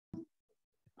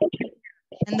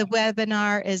And the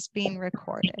webinar is being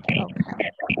recorded. Okay.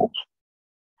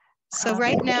 So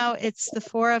right now it's the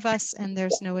 4 of us and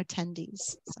there's no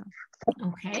attendees. So.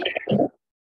 Okay.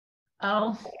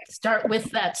 I'll start with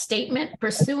that statement.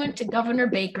 Pursuant to Governor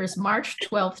Baker's March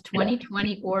 12th,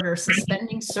 2020 order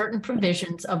suspending certain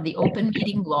provisions of the open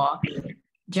meeting law,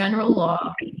 general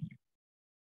law,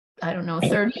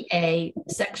 30A,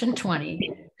 section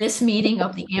 20, this meeting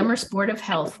of the Amherst Board of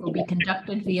Health will be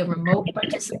conducted via remote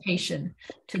participation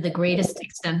to the greatest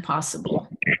extent possible.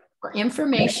 For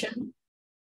information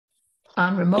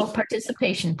on remote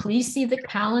participation, please see the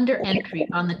calendar entry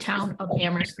on the Town of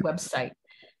Amherst website.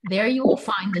 There you will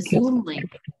find the Zoom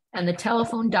link and the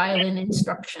telephone dial-in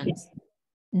instructions.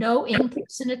 No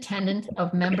in-person attendance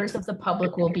of members of the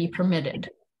public will be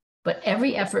permitted, but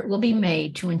every effort will be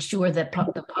made to ensure that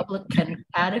the public can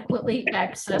adequately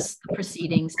access the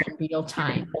proceedings in real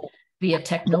time via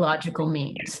technological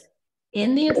means.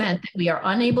 In the event that we are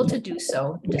unable to do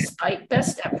so, despite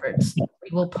best efforts,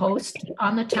 we will post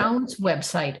on the town's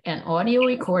website an audio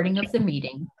recording of the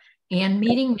meeting, and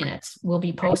meeting minutes will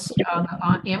be posted on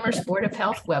the Amherst Board of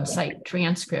Health website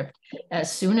transcript as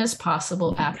soon as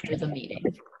possible after the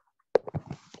meeting.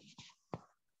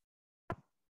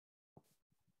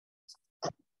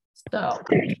 So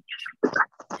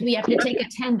we have to take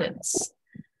attendance.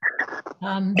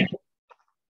 Tim?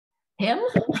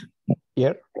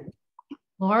 Here.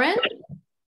 Lauren?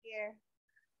 Here.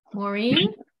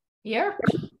 Maureen? Here.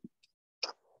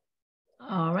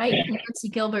 All right, Nancy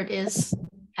Gilbert is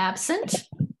absent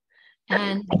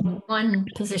and one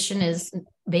position is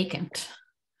vacant.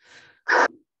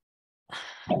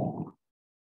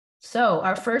 So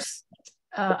our first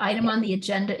item on the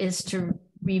agenda is to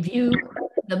review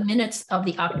the minutes of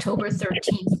the October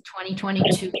 13th,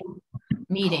 2022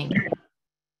 meeting.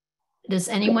 Does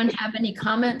anyone have any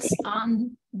comments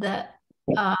on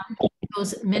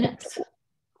those minutes?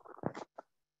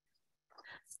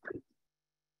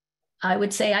 I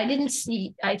would say I didn't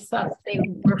see, I thought they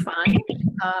were fine.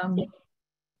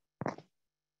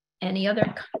 Any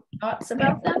other thoughts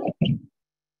about them?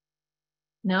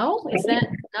 No, is that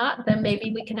not? Then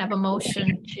maybe we can have a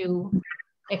motion to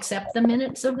accept the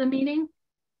minutes of the meeting.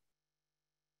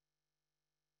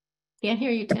 Can't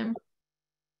hear you, Tim.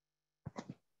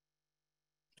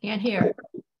 Can't hear.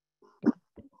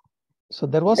 So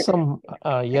there was some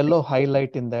yellow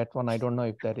highlight in that one. I don't know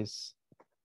if that is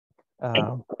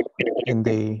in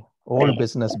the old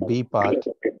business B part.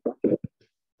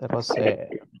 There was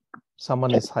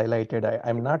someone is highlighted.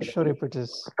 I'm not sure if it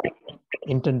is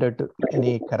intended to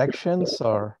any corrections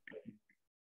or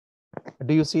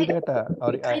do you see that?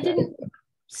 I didn't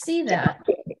see that.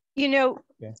 You know,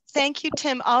 okay. Thank you,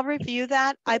 Tim. I'll review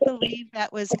that. I believe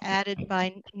that was added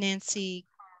by Nancy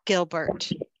Gilbert.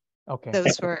 Okay.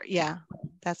 Those were, yeah,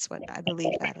 that's what I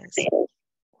believe that is.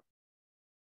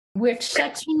 Which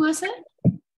section was it?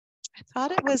 I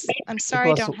thought it was, I'm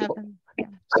sorry, I don't have them.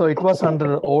 So it was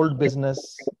under old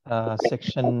business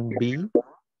section B.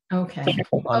 Okay.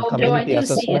 On community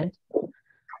assessment.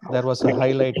 There was a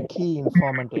highlight key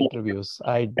informant interviews.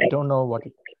 I don't know what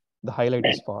the highlight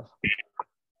is for.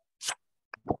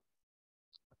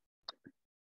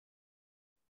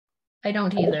 I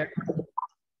don't either.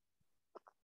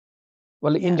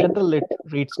 Well, in general, it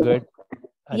reads good.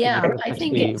 I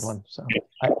think it's one. So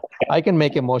I can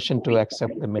make a motion to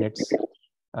accept the minutes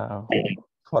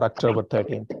for October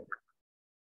 13th.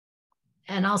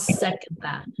 And I'll second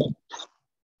that.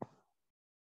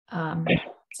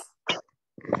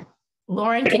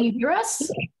 Lauren, can you hear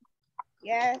us?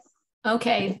 Yes.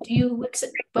 Okay, do you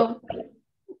vote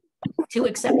to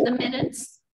accept the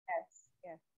minutes?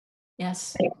 Yes.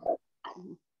 Yes.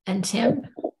 And Tim?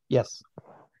 Yes.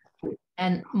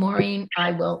 And Maureen,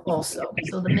 I will also.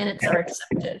 So the minutes are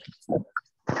accepted.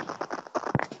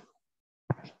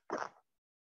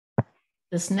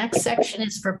 This next section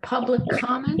is for public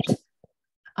comment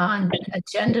on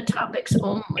agenda topics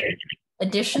only.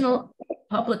 Additional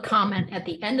public comment at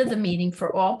the end of the meeting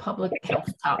for all public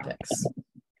health topics.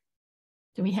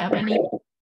 Do we have any?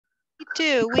 We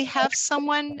do. We have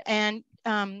someone, and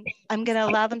I'm going to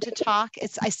allow them to talk.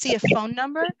 I see a phone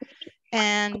number,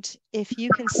 and if you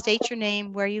can state your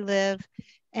name, where you live,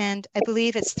 and I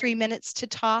believe it's 3 minutes to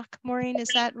talk. Maureen, is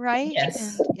that right?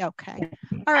 Yes. And, okay.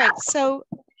 All right. So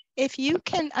if you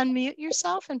can unmute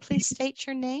yourself and please state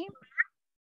your name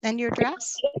and your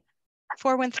address.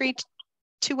 413-218.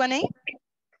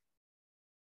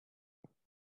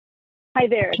 Hi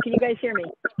there. Can you guys hear me?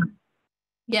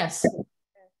 Yes.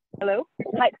 Hello.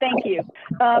 Hi. Thank you.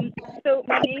 So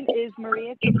my name is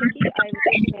Maria Kopicki. I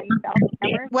live in South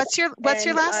Amherst. What's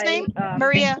your last name?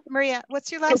 Maria,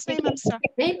 what's your last name? I'm sorry.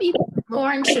 Maybe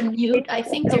Lauren should mute. I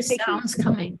think there's sounds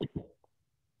coming.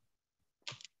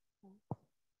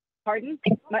 Pardon?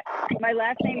 My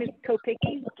last name is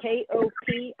Kopicki,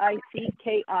 K-O-P-I-C-K-I.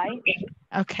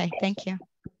 Okay, thank you.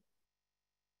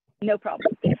 No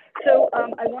problem. So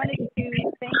I wanted to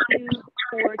thank you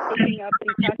for taking up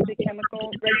the toxic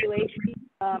chemical regulation.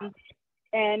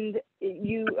 And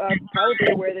you are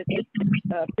probably aware that this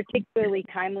is particularly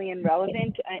timely and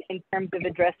relevant in terms of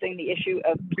addressing the issue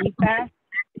of PFAS.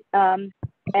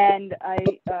 And I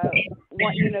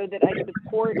want you to know that I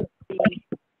support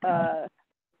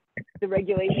the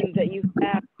regulations that you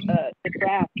have, the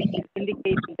draft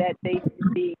indicating that they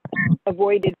should be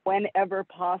avoided whenever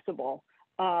possible.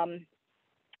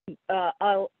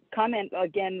 I'll comment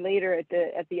again later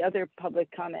at the other public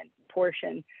comment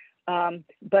portion,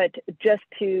 but just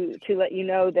to let you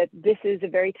know that this is a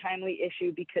very timely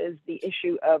issue because the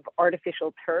issue of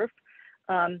artificial turf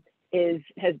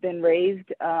has been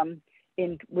raised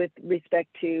with respect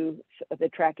to the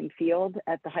track and field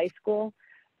at the high school.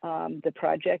 The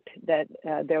project that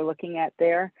they're looking at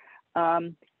there.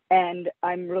 And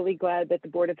I'm really glad that the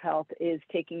Board of Health is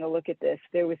taking a look at this.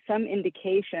 There was some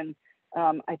indication,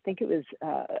 I think it was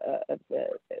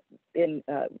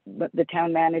the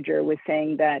town manager was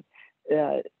saying that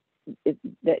that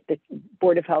the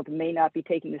Board of Health may not be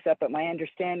taking this up, but my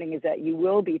understanding is that you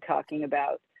will be talking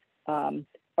about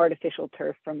artificial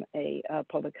turf from a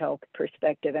public health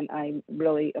perspective, and I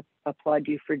really applaud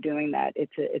you for doing that.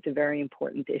 It's a very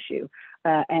important issue,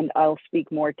 and I'll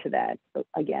speak more to that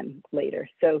again later.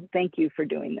 So thank you for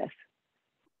doing this.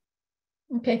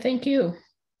 Okay, thank you.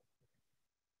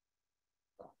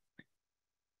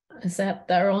 Is that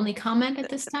our only comment at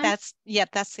this time? That's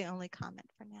the only comment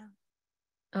for now.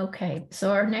 Okay,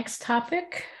 so our next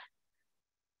topic,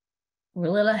 we're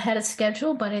a little ahead of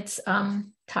schedule, but it's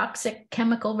toxic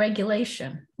chemical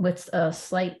regulation with a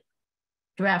slight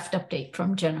draft update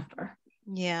from Jennifer.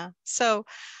 Yeah, so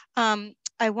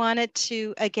I wanted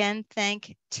to again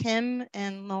thank Tim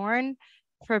and Lauren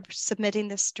for submitting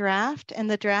this draft, and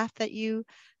the draft that you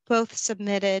both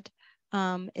submitted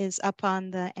is up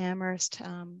on the Amherst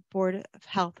Board of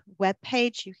Health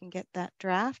webpage. You can get that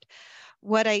draft.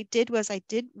 What I did was I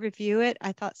did review it.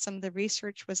 I thought some of the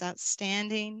research was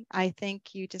outstanding. I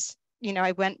think you just,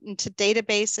 I went into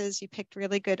databases, you picked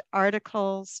really good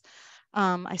articles.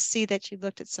 I see that you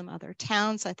looked at some other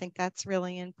towns. I think that's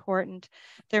really important.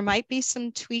 There might be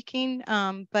some tweaking,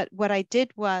 but what I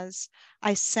did was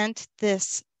I sent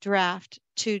this draft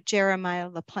to Jeremiah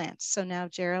LaPlante. So now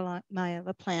Jeremiah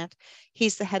LaPlante,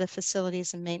 he's the head of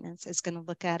facilities and maintenance, is going to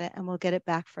look at it, and we'll get it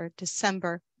back for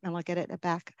December, and we'll get it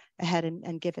back ahead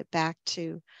and give it back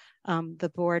to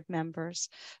the board members.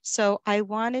 So I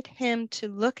wanted him to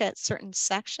look at certain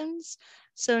sections.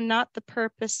 So not the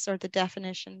purpose or the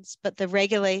definitions, but the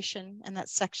regulation, and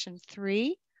that's section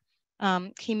 3.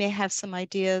 He may have some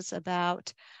ideas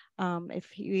about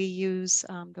if we use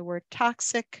the word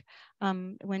toxic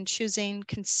when choosing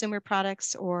consumer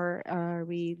products, or are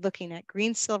we looking at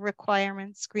green seal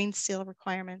requirements,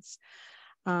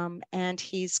 and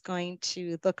he's going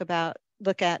to look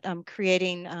at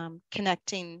creating,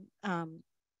 connecting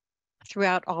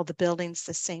throughout all the buildings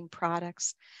the same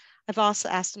products. I've also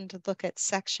asked him to look at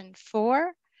section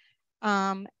 4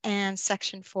 and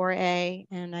section 4A.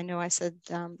 And I know I said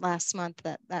last month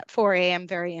that 4A I'm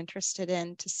very interested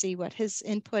in to see what his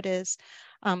input is.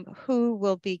 Who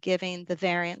will be giving the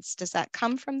variance? Does that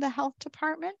come from the health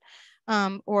department?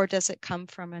 Or does it come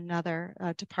from another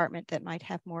department that might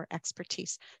have more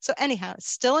expertise? So anyhow, it's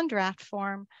still in draft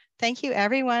form. Thank you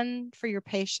everyone for your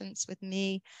patience with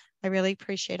me. I really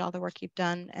appreciate all the work you've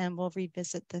done, and we'll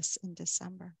revisit this in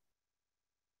December.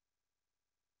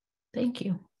 Thank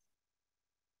you.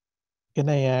 Can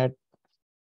I add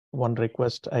one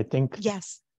request? I think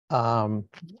yes. Beyond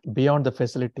the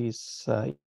facilities,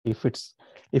 if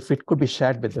it could be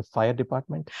shared with the fire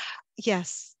department.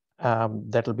 Yes.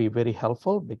 That will be very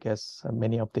helpful, because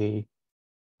many of the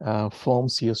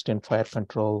foams used in fire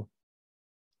control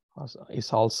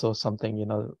is also something,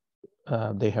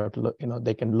 they have to look,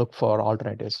 they can look for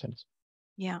alternatives.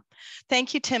 Yeah.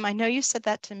 Thank you, Tim. I know you said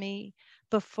that to me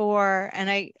before, and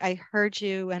I heard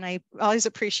you, and I always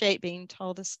appreciate being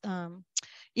told this,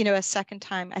 a second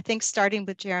time. I think starting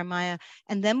with Jeremiah,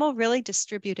 and then we'll really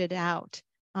distribute it out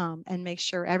and make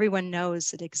sure everyone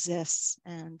knows it exists,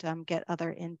 and get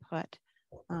other input.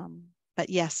 But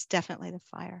yes, definitely the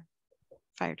fire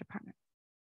department.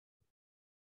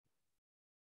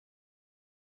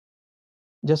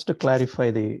 just to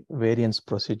clarify the variance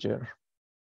procedure.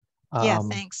 Yeah,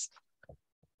 thanks.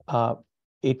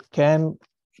 It can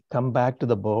come back to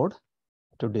the board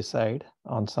to decide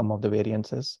on some of the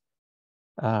variances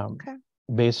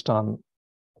based on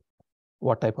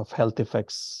what type of health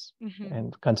effects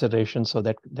and considerations. So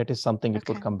that is something it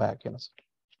could come back, you know.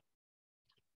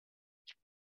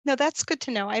 No, that's good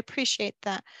to know. I appreciate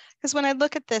that, because when I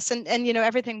look at this, and you know,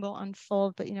 everything will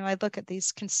unfold, but you know, I look at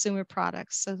these consumer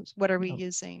products. So what are we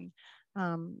using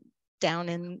down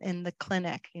in the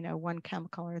clinic? You know, one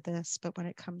chemical or this, but when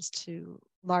it comes to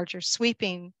larger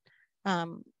sweeping,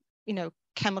 you know,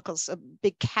 chemicals,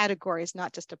 big categories,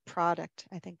 not just a product.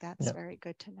 I think that's very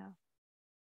good to know.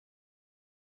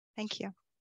 Thank you.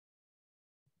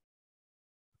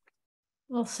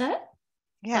 All set?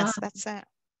 Yes, that's it.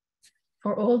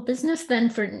 For old business,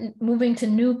 then for moving to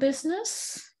new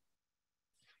business.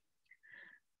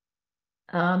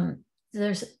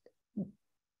 There's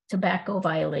tobacco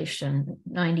violation,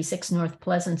 96 North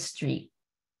Pleasant Street.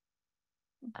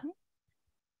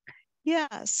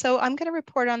 Yeah, so I'm going to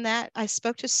report on that. I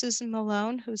spoke to Susan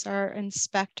Malone, who's our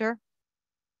inspector.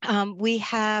 We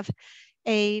have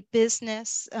a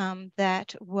business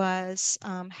that was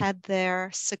had their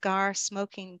cigar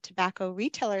smoking tobacco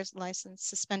retailer's license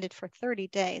suspended for 30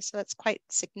 days. So that's quite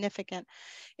significant.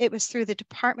 It was through the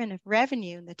Department of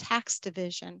Revenue and the tax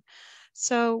division.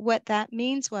 So what that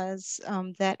means was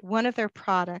that one of their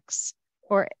products,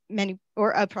 or many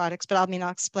products, but I'll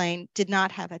explain, did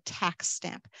not have a tax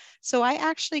stamp. So I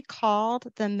actually called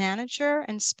the manager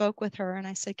and spoke with her, and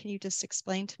I said, can you just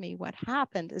explain to me what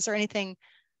happened? Is there anything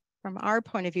from our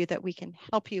point of view that we can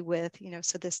help you with, you know,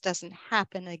 so this doesn't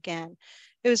happen again?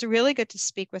 It was really good to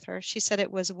speak with her. She said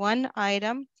it was one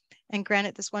item, and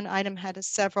granted, this one item had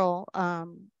several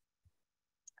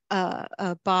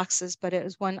boxes, but it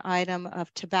was one item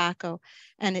of tobacco,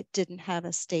 and it didn't have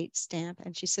a state stamp.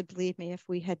 And she said, believe me, if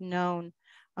we had known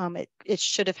it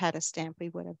should have had a stamp, we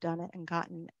would have done it and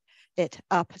gotten it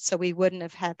up, so we wouldn't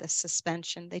have had the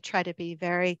suspension. They try to be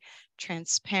very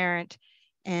transparent.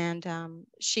 And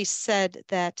she said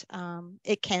that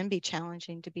it can be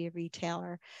challenging to be a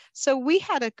retailer. So we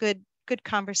had a good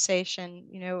conversation.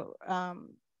 You know,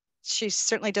 she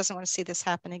certainly doesn't want to see this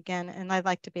happen again. And I'd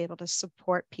like to be able to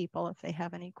support people if they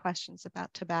have any questions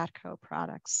about tobacco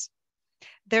products.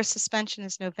 Their suspension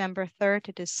is November 3rd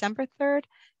to December 3rd.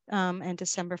 And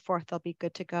December 4th, they'll be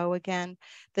good to go again.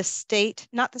 The state,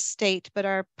 not the state, but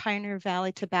our Pioneer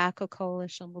Valley Tobacco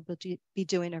Coalition will be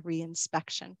doing a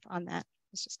re-inspection on that.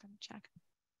 I was just going to check.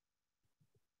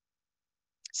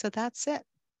 So that's it.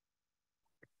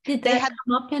 Did they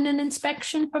come up in an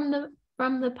inspection from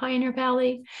the Pioneer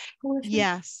Valley Coalition?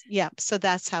 Yes, yep. So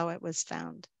that's how it was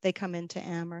found. They come into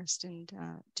Amherst and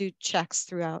do checks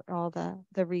throughout all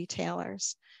the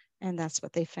retailers, and that's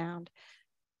what they found.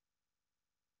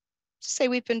 Say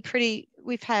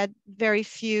we've had very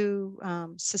few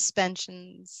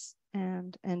suspensions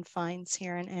and fines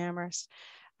here in Amherst.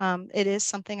 It is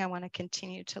something I want to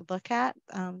continue to look at.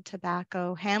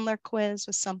 Tobacco handler quiz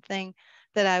was something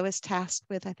that I was tasked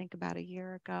with, I think, about a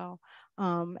year ago.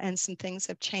 And some things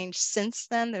have changed since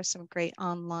then. There's some great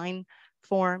online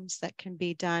forms that can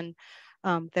be done.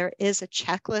 There is a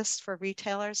checklist for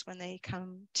retailers when they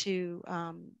come to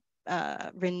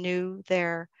renew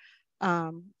their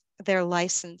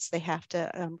license. They have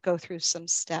to go through some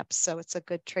steps. So it's a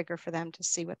good trigger for them to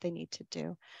see what they need to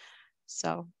do.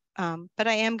 So, but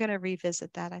I am going to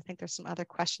revisit that. I think there's some other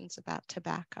questions about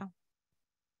tobacco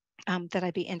that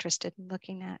I'd be interested in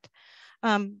looking at.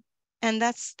 And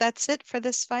that's it for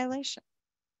this violation.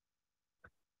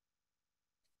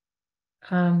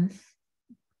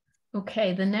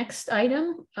 Okay, the next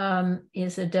item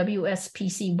is a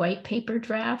WSPC white paper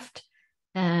draft.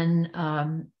 And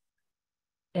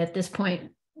at this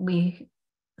point, we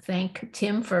thank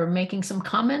Tim for making some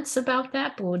comments about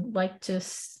that, but would like to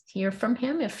hear from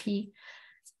him if he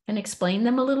can explain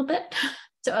them a little bit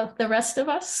to the rest of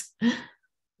us.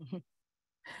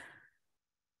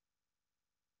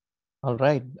 All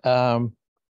right.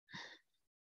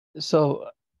 So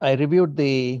I reviewed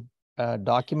the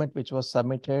document which was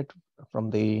submitted from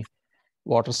the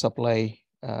Water Supply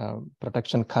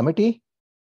Protection Committee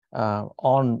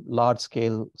on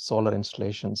large-scale solar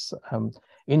installations.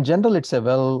 In general, it's a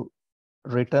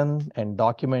well-written and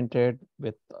documented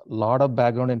with a lot of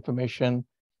background information.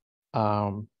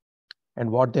 And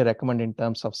what they recommend in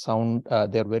terms of sound,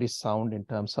 they're very sound in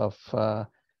terms of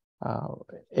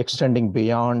extending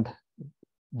beyond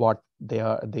what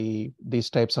these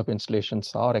types of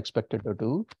installations are expected to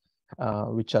do,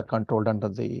 which are controlled under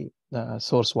the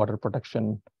source water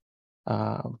protection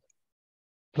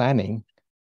planning.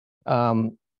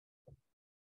 In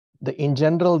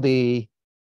general, the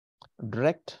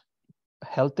direct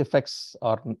health effects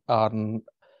are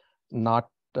not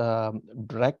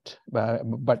direct,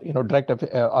 but direct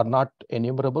are not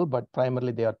enumerable, but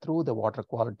primarily they are through the water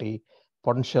quality,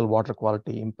 potential water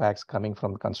quality impacts coming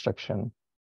from construction,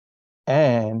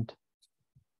 and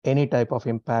any type of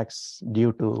impacts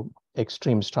due to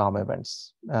extreme storm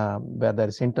events. Where there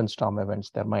is intense storm events,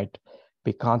 there might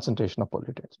be concentration of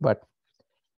pollutants. But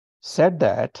said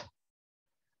that,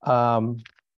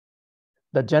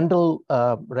 the general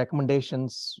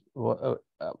recommendations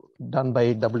done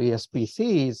by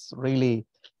WSPC is really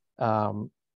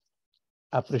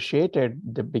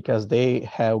appreciated because they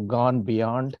have gone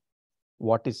beyond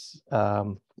what is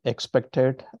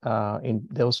expected in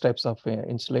those types of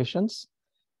installations.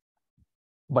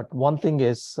 But one thing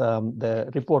is the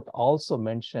report also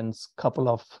mentions a couple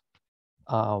of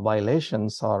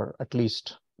violations, or at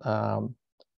least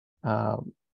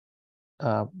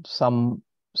some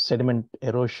sediment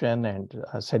erosion and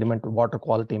sediment water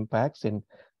quality impacts in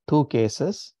 2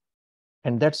 cases.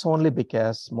 And that's only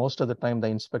because most of the time the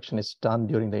inspection is done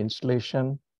during the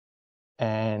installation,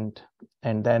 and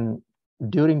then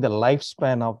during the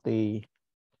lifespan of the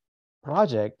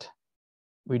project,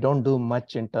 we don't do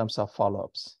much in terms of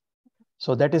follow-ups.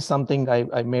 So that is something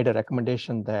I made a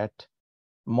recommendation, that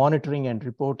monitoring and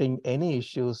reporting any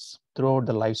issues throughout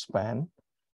the lifespan,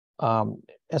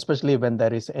 especially when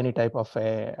there is any type of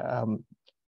a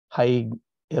high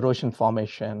erosion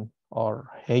formation or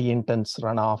high intense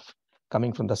runoff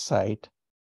coming from the site,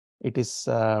 it is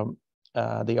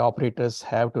the operators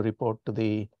have to report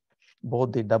to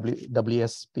both the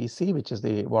WSPC, which is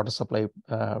the Water Supply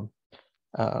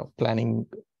Plan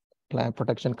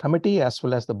Protection Committee, as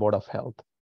well as the Board of Health.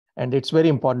 And it's very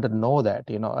important to know that,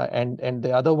 and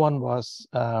the other one was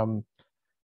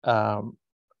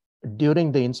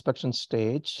during the inspection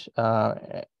stage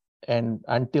and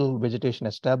until vegetation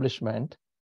establishment.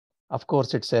 Of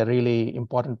course, it's a really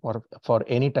important for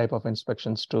any type of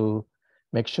inspections to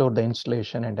make sure the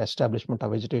installation and establishment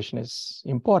of vegetation is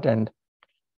important.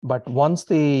 But once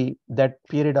that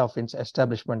period of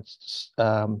establishment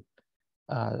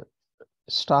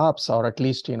stops, or at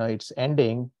least it's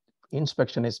ending,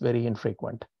 inspection is very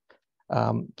infrequent.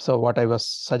 So what I was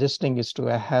suggesting is to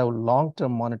have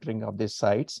long-term monitoring of these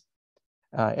sites,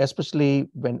 especially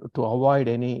to avoid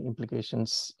any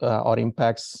implications or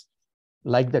impacts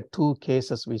like the 2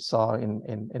 cases we saw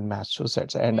in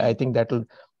Massachusetts. And I think that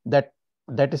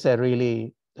is a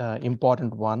really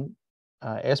important one,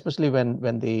 especially when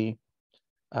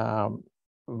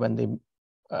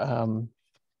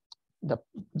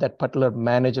that particular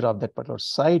manager of that particular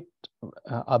site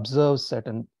observes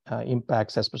certain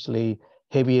impacts, especially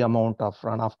heavy amount of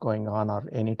runoff going on, or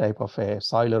any type of a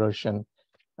soil erosion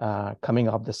coming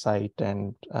off the site,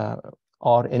 and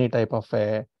or any type of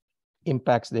a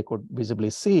impacts they could visibly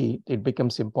see. It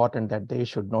becomes important that they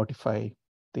should notify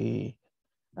the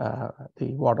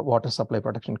Water Supply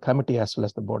Protection Committee as well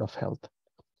as the Board of Health.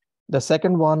 The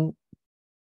second one,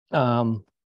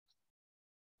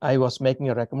 I was making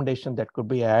a recommendation that could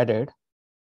be added,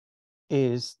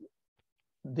 is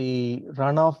the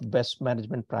runoff best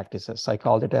management practices. I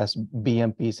called it as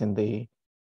BMPs in the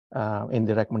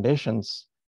recommendations.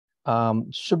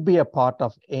 Should be a part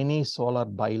of any solar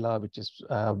bylaw which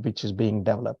is being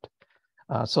developed.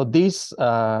 So these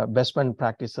best management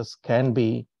practices can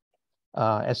be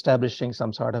establishing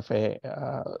some sort of a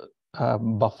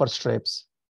buffer strips,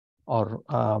 or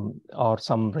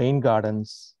some rain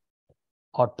gardens,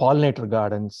 or pollinator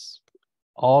gardens,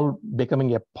 all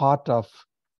becoming a part of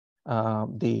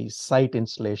the site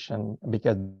installation,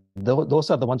 because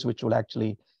those are the ones which will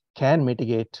actually can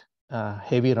mitigate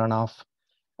heavy runoff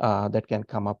that can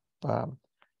come up.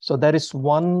 So there is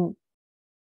one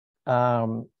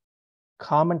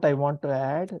comment I want to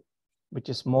add, which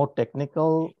is more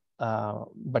technical,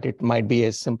 but it might be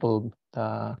a simple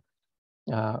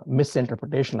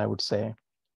misinterpretation, I would say.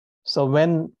 So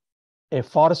when a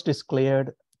forest is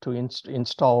cleared to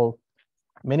install,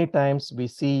 many times we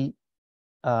see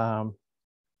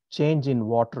change in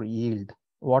water yield.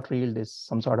 Water yield is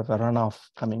some sort of a runoff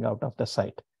coming out of the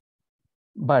site.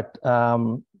 But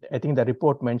I think the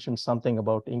report mentioned something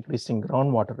about increasing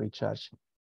groundwater recharge.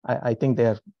 I think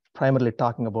they're primarily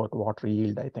talking about water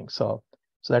yield, I think. So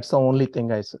that's the only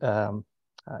thing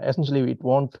essentially it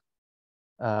won't,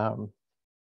 by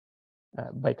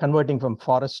converting from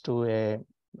forest to a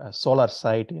solar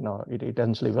site, it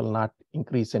essentially will not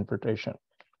increase infiltration.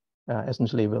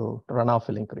 Essentially runoff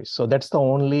will increase. So that's the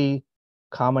only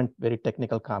comment, very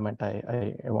technical comment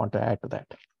I want to add to that.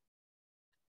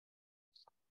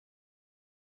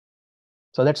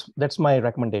 So that's my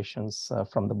recommendations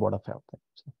from the Board of Health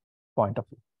point of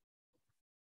view.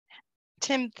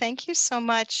 Tim, thank you so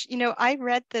much. You know, I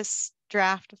read this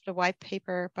draft of the white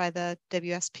paper by the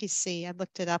WSPC. I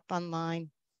looked it up online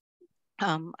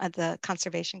at the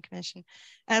Conservation Commission,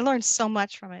 and I learned so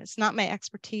much from it. It's not my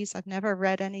expertise. I've never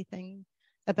read anything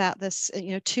about this,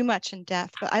 you know, too much in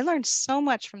depth, but I learned so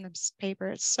much from this paper.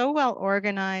 It's so well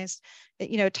organized. It,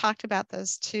 you know, talked about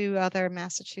those 2 other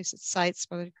Massachusetts sites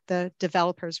where the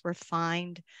developers were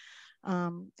fined.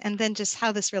 And then just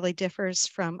how this really differs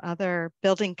from other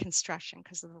building construction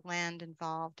because of the land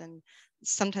involved. And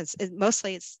sometimes,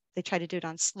 mostly they try to do it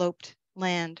on sloped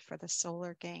land for the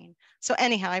solar gain. So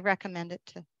anyhow, I recommend it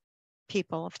to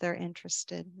people if they're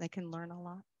interested. They can learn a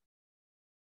lot.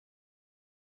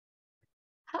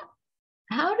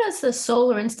 How does the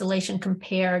solar installation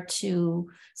compare to,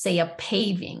 say, a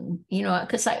paving? You know,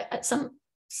 because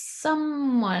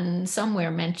someone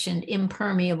somewhere mentioned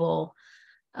impermeable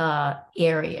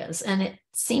areas, and it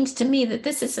seems to me that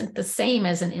this isn't the same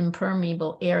as an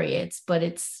impermeable area. But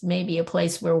it's maybe a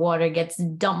place where water gets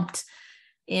dumped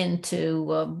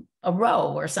into a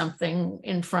row or something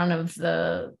in front of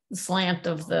the slant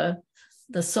of the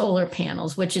solar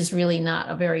panels, which is really not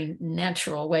a very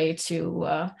natural way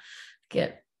to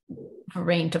get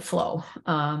rain to flow.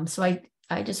 So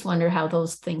I just wonder how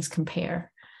those things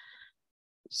compare.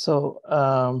 So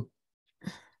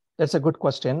that's a good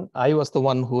question. I was the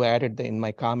one who added in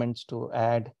my comments to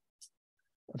add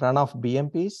runoff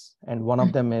BMPs, and one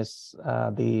of them is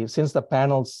since the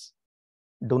panels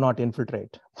do not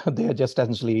infiltrate, they are just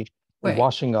essentially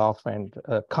washing off and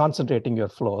concentrating your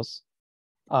flows.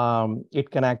 It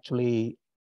can actually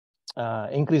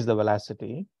increase the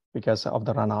velocity because of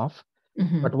the runoff.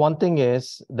 Mm-hmm. But one thing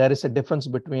is, there is a difference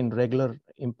between regular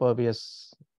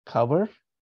impervious cover,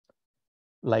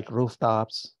 like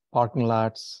rooftops, parking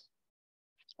lots,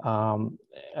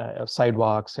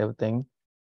 sidewalks, everything,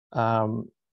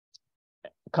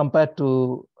 compared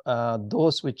to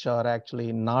those which are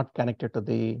actually not connected to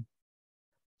the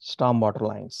stormwater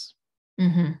lines.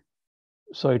 Mm-hmm.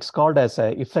 So it's called as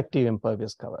a effective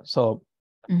impervious cover. So,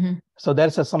 mm-hmm. So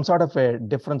there's some sort of a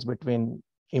difference between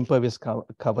impervious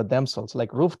cover themselves,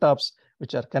 like rooftops,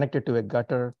 which are connected to a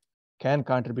gutter, can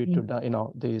contribute to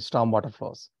the stormwater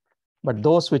flows. But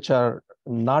those which are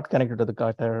not connected to the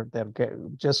gutter, they're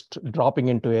just dropping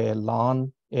into a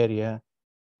lawn area,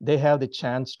 they have the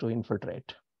chance to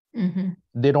infiltrate. Mm-hmm.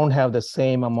 They don't have the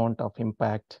same amount of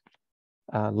impact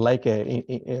like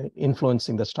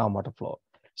influencing the stormwater flow.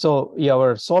 So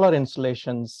our solar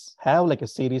installations have like a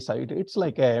series. It's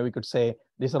like we could say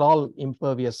these are all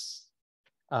impervious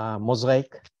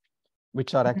mosaic,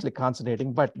 which are actually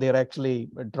concentrating, but they're actually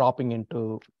dropping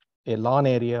into a lawn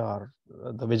area or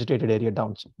the vegetated area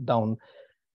down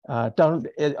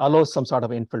it allows some sort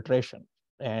of infiltration.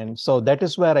 And so that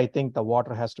is where I think the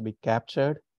water has to be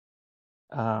captured,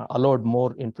 allowed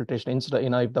more infiltration. Instead,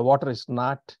 if the water is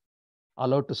not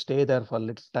allowed to stay there for a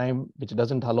little time, which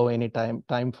doesn't allow any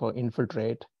time for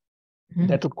infiltrate, mm-hmm.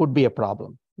 that could be a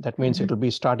problem. That means mm-hmm. it will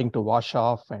be starting to wash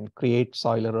off and create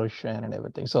soil erosion and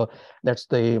everything. So that's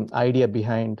the idea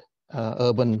behind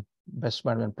urban best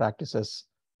management practices,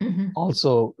 mm-hmm.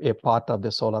 also a part of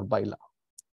the solar bylaw.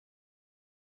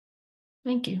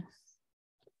 Thank you.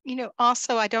 You know,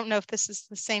 also, I don't know if this is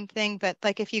the same thing, but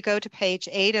like if you go to page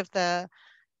 8 of the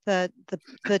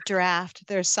draft,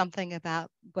 there's something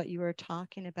about what you were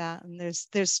talking about, and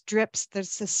there's drips.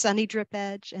 There's the sunny drip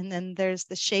edge, and then there's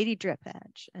the shady drip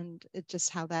edge, and it just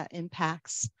how that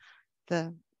impacts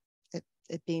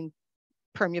it being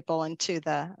permeable into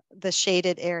the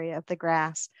shaded area of the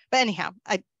grass. But anyhow,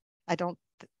 I don't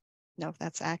know if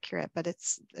that's accurate, but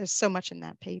there's so much in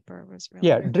that paper. It was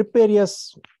really drip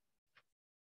areas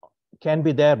can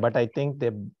be there, but I think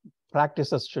the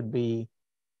practices should be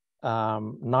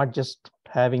not just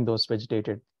having those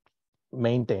vegetation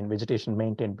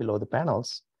maintained below the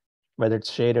panels, whether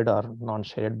it's shaded or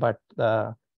non-shaded, but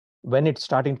when it's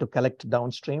starting to collect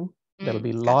downstream, there'll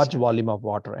be large volume of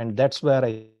water. And that's where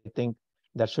I think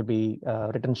there should be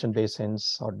retention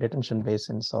basins or detention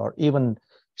basins or even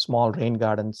small rain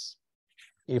gardens.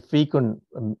 If we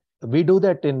do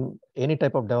that in any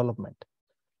type of development.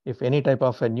 If any type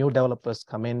of new developers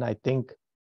come in, I think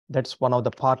that's one of the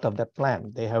part of that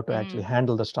plan. They have to actually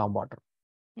handle the stormwater,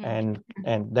 and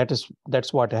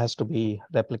that's what has to be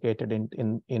replicated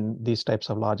in these types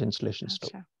of large installations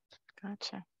too.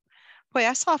 Gotcha. Boy,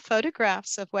 I saw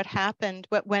photographs of what happened,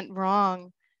 what went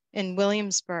wrong in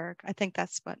Williamsburg. I think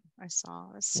that's what I saw.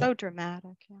 It was so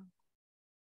dramatic.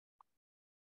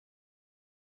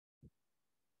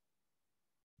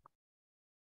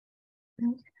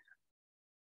 Yeah.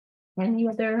 Any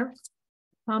other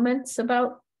comments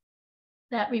about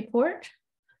that report?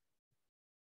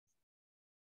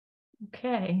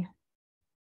 Okay.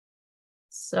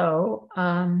 So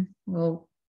we'll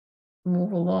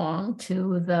move along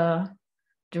to the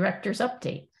director's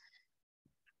update.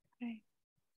 Okay.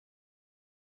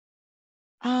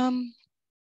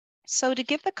 So to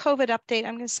give the COVID update,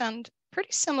 I'm going to sound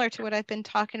pretty similar to what I've been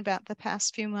talking about the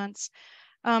past few months.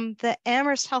 The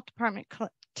Amherst Health Department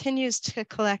continues to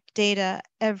collect data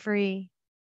every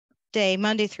day,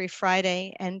 Monday through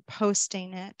Friday, and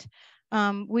posting it.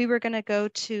 We were going to go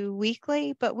to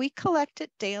weekly, but we collect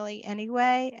it daily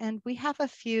anyway. And we have a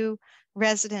few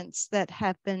residents that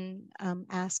have been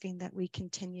asking that we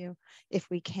continue, if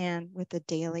we can, with the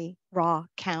daily raw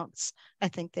counts. I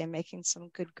think they're making some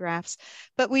good graphs,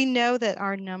 but we know that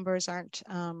our numbers aren't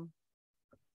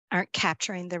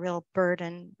capturing the real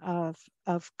burden of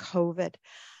COVID.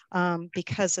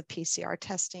 Because of PCR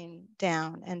testing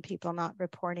down and people not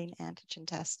reporting antigen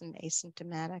tests and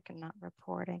asymptomatic and not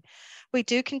reporting. We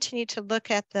do continue to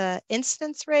look at the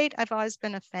incidence rate. I've always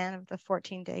been a fan of the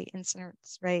 14-day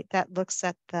incidence rate. That looks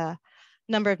at the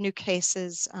number of new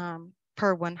cases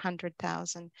per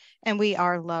 100,000. And we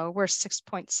are low. We're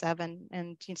 6.7.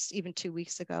 And even 2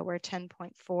 weeks ago, we're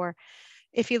 10.4.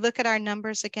 If you look at our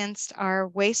numbers against our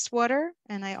wastewater,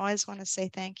 and I always want to say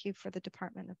thank you for the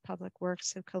Department of Public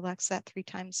Works who collects that 3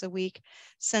 times a week,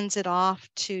 sends it off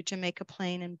to Jamaica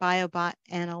Plain, and BioBot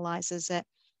analyzes it.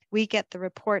 We get the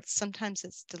reports. Sometimes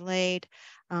it's delayed,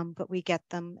 but we get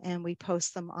them and we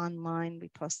post them online. We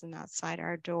post them outside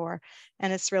our door.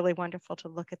 And it's really wonderful to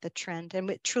look at the trend. And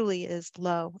it truly is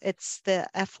low. It's the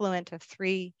effluent of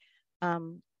 3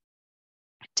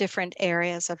 different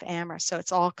areas of Amherst. So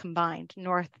it's all combined,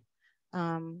 north,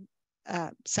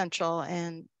 central,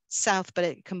 and south, but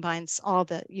it combines all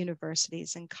the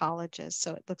universities and colleges.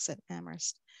 So it looks at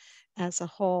Amherst as a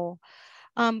whole.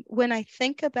 When I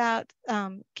think about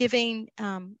giving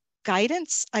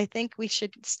guidance, I think we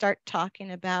should start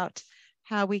talking about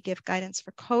how we give guidance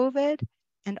for COVID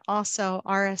and also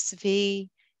RSV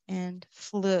and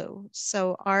flu.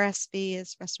 So RSV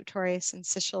is respiratory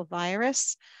syncytial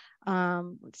virus.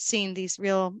 Seeing these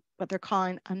real, what they're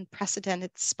calling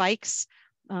unprecedented spikes.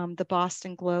 The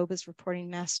Boston Globe is reporting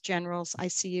Mass General's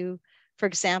ICU, for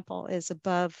example, is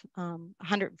above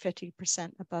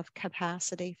 150% above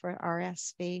capacity for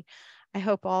RSV. I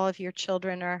hope all of your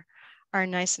children are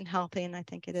nice and healthy, and I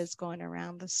think it is going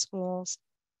around the schools.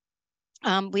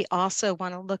 We also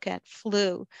want to look at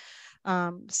flu.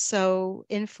 So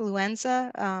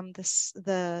influenza,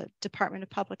 the Department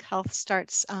of Public Health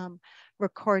starts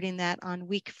recording that on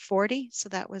week 40. So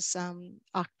that was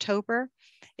October.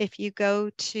 If you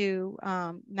go to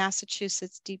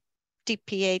Massachusetts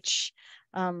DPH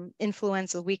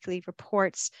influenza weekly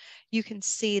reports, you can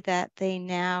see that they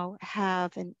now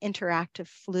have an interactive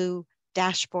flu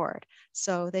dashboard.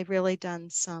 So they've really done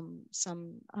some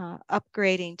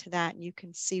upgrading to that, and you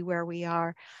can see where we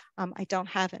are. I don't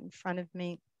have it in front of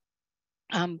me,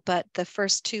 but the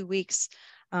first 2 weeks,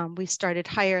 we started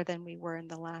higher than we were in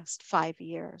the last 5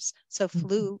 years. So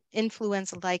flu,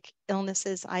 influenza-like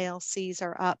illnesses, ILCs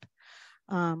are up.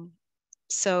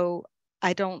 So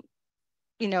I don't,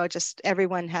 just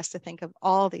everyone has to think of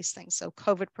all these things. So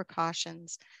COVID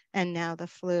precautions, and now the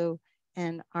flu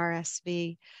and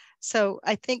RSV. So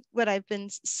I think what I've been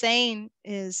saying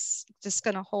is just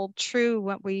going to hold true,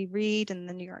 what we read in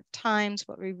the New York Times,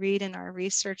 what we read in our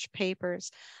research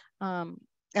papers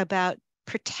about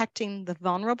protecting the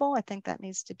vulnerable. I think that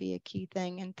needs to be a key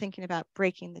thing, and thinking about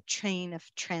breaking the chain of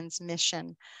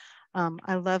transmission.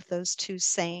 I love those 2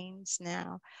 sayings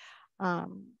now.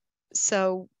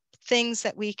 So things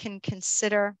that we can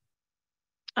consider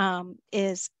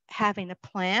is having a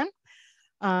plan.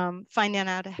 Finding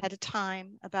out ahead of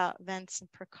time about events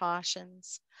and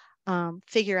precautions,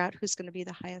 figure out who's going to be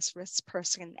the highest risk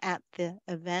person at the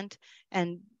event,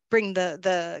 and bring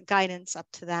the guidance up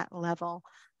to that level.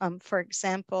 For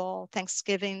example,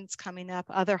 Thanksgiving's coming up,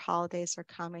 other holidays are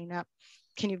coming up.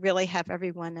 Can you really have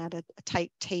everyone at a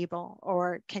tight table,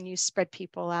 or can you spread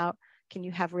people out? Can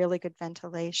you have really good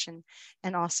ventilation?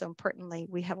 And also importantly,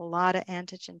 we have a lot of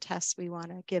antigen tests we want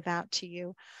to give out to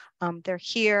you. They're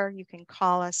here, you can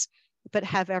call us, but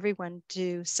have everyone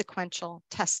do sequential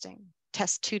testing.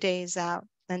 Test 2 days out,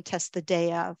 then test the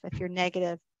day of. If you're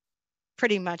negative,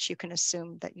 pretty much you can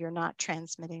assume that you're not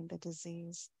transmitting the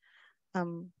disease.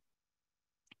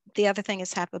 The other thing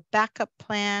is have a backup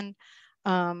plan.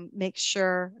 Make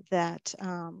sure that,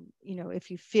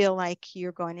 if you feel like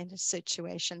you're going into a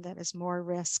situation that is more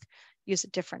risk, use a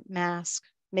different mask.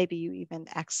 Maybe you even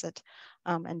exit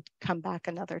and come back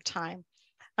another time.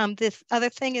 The other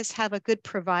thing is have a good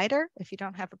provider. If you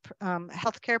don't have a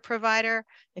healthcare provider,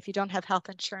 if you don't have health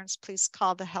insurance, please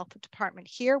call the health department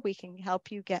here. We can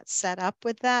help you get set up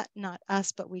with that. Not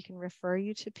us, but we can refer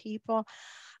you to people.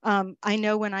 I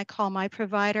know when I call my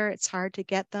provider, it's hard to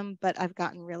get them, but I've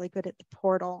gotten really good at the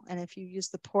portal. And if you use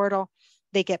the portal,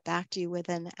 they get back to you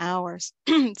within hours.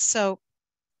 So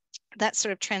that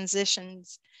sort of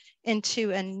transitions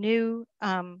into a new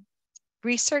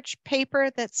research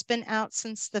paper that's been out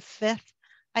since the 5th.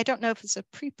 I don't know if it's a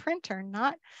preprint or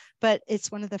not, but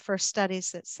it's one of the first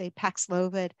studies that say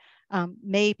Paxlovid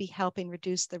may be helping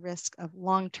reduce the risk of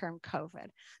long-term COVID.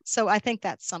 So I think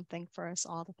that's something for us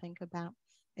all to think about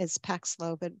is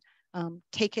Paxlovid.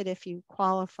 Take it if you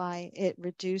qualify. It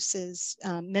reduces,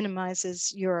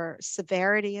 minimizes your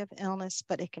severity of illness,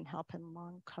 but it can help in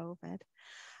long COVID.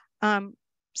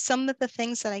 Some of the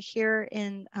things that I hear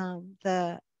in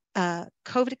the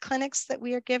COVID clinics that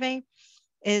we are giving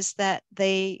is that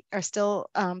they are still,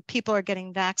 people are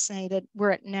getting vaccinated.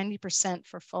 We're at 90%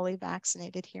 for fully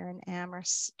vaccinated here in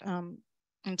Amherst.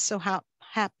 I'm so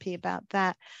happy about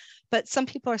that. But some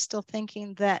people are still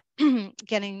thinking that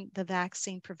getting the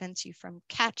vaccine prevents you from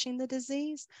catching the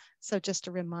disease. So just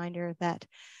a reminder that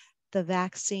the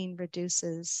vaccine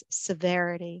reduces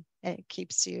severity. It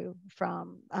keeps you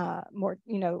from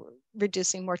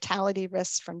reducing mortality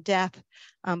risks from death,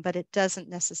 but it doesn't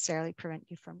necessarily prevent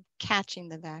you from catching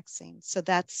the vaccine. So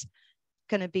that's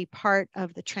going to be part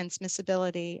of the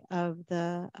transmissibility of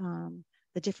the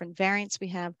different variants we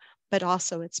have, but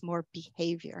also it's more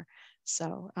behavior.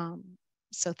 So,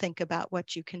 so think about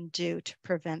what you can do to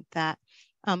prevent that.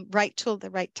 Right tool at the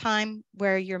right time,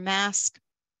 wear your mask,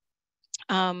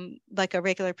 like a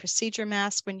regular procedure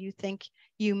mask when you think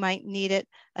you might need it,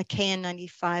 a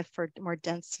KN95 for more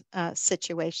dense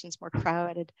situations, more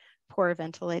crowded, poor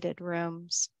ventilated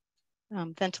rooms.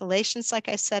 Ventilations, like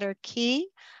I said, are key.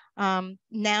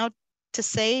 Now to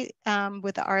say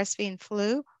with the RSV and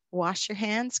flu, wash your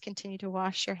hands, continue to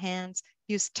wash your hands,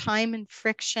 use time and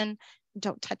friction,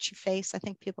 don't touch your face. I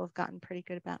think people have gotten pretty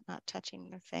good about not touching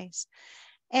their face.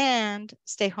 And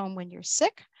stay home when you're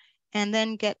sick, and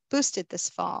then get boosted this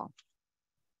fall.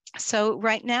 So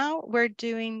right now we're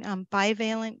doing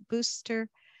bivalent booster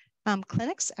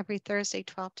clinics every Thursday,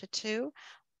 12 to 2.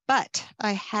 But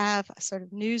I have a sort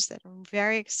of news that I'm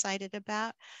very excited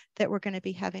about, that we're going to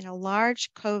be having a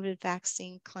large COVID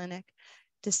vaccine clinic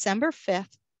December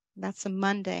 5th. That's a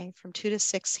Monday from 2 to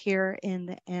 6 here in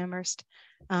the Amherst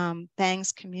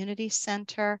Bangs Community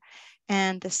Center.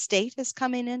 And the state is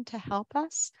coming in to help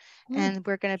us. And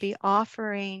we're going to be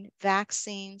offering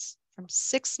vaccines from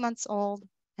 6 months old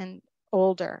and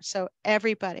older. So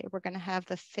everybody, we're going to have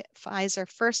the Pfizer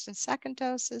first and second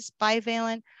doses,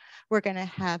 bivalent. We're going to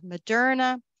have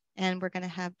Moderna, and we're going to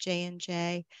have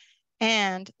J&J.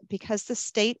 And because the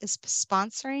state is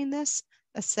sponsoring this,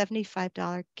 a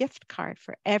 $75 gift card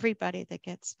for everybody that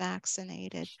gets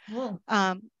vaccinated.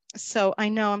 So I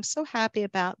know I'm so happy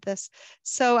about this.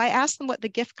 So I asked them what the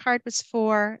gift card was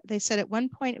for. They said at one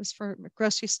point it was for a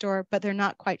grocery store, but they're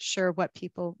not quite sure what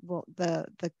people will,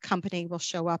 the company will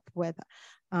show up with.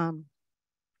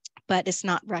 But it's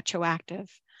not retroactive,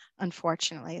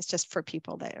 unfortunately. It's just for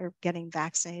people that are getting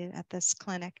vaccinated at this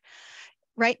clinic.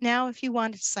 Right now, if you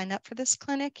want to sign up for this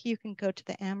clinic, you can go to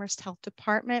the Amherst Health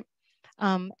Department.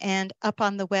 And up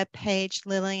on the web page,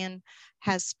 Lillian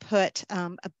has put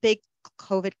a big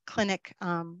COVID clinic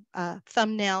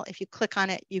thumbnail. If you click on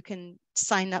it, you can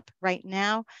sign up right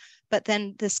now. But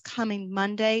then this coming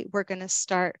Monday, we're going to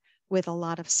start with a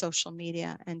lot of social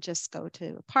media and just go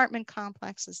to apartment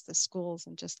complexes, the schools,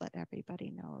 and just let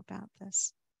everybody know about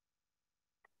this.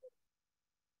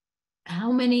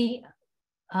 How many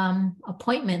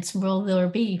appointments will there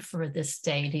be for this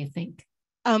day, do you think?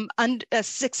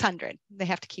 600. They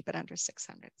have to keep it under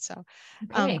 600. So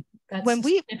okay, that's when a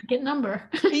significant number.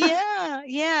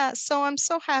 yeah. So I'm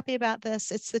so happy about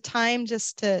this. It's the time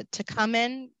just to come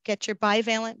in, get your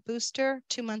bivalent booster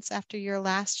 2 months after your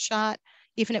last shot,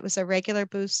 even if it was a regular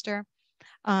booster,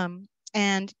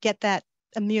 and get that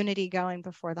immunity going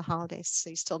before the holidays. So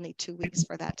you still need 2 weeks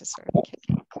for that to sort of kick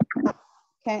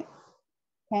in.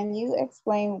 Can you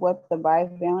explain what the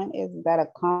bivalent is? Is that a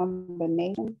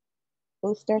combination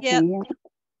booster? Yeah. Can you hear me?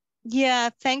 Yeah,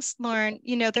 thanks, Lauren.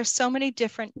 You know, there's so many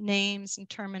different names and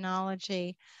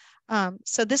terminology.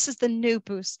 So this is the new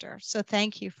booster. So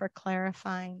thank you for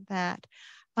clarifying that.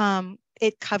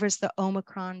 It covers the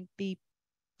Omicron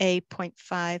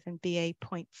BA.5 and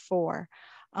BA.4.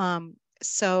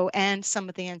 So, and some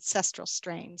of the ancestral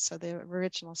strains, so the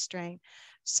original strain.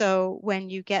 So when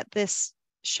you get this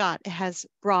shot, it has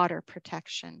broader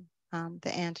protection, the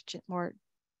antigen, more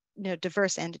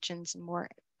diverse antigens and more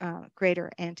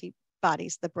greater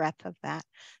antibodies, the breadth of that.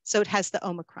 So it has the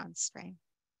Omicron strain.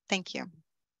 Thank you.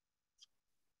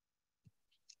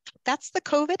 That's the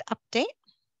COVID update.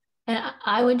 And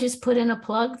I would just put in a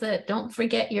plug that don't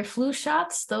forget your flu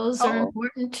shots. Those are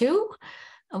important too.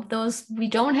 Of those we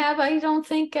don't have, I don't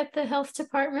think, at the health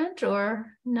department,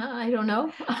 or no, I don't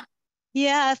know.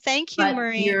 Yeah, thank you, But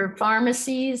Marie. your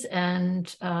pharmacies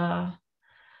and other,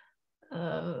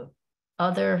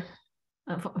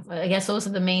 I guess those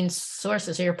are the main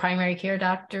sources. Your primary care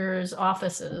doctors'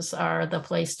 offices are the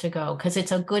place to go, because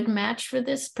it's a good match for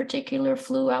this particular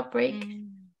flu outbreak.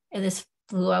 And this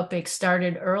flu outbreak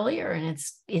started earlier, and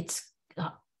it's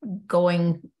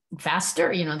going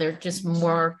faster. There are just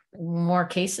more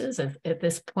cases at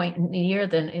this point in the year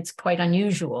than it's quite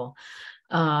unusual.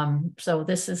 So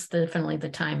this is definitely the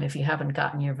time, if you haven't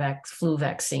gotten your flu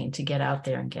vaccine, to get out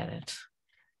there and get it.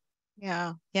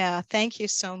 Yeah. Thank you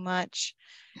so much.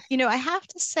 I have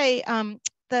to say,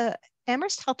 the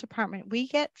Amherst Health Department, we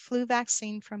get flu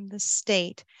vaccine from the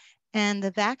state, and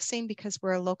the vaccine, because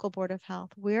we're a local board of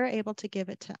health, we're able to give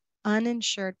it to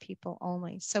uninsured people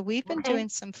only. So we've been doing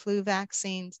some flu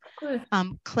vaccines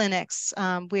clinics.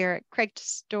 We're at Craig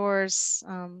Storrs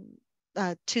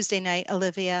Tuesday night,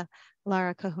 Olivia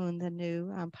Lara Cahoon, the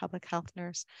new public health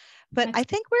nurse. But I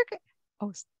think we're,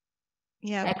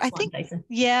 yeah, excellent.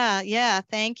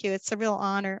 Thank you. It's a real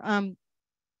honor.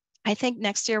 I think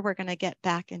next year we're going to get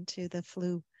back into the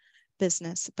flu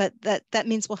business, but that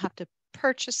means we'll have to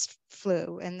purchase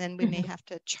flu, and then we may have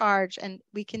to charge, and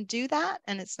we can do that,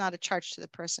 and it's not a charge to the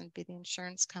person, it'd be the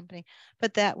insurance company,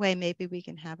 but that way maybe we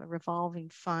can have a revolving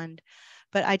fund.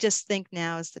 But I just think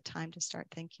now is the time to start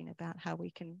thinking about how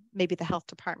we can, maybe the health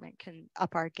department can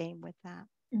up our game with that.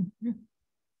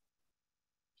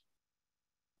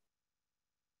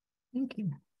 Thank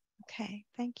you. Okay,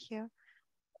 thank you.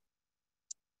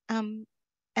 And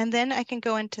then I can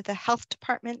go into the health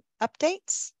department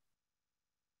updates.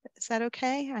 Is that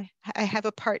okay? I have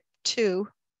a part 2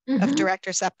 of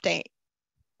director's update.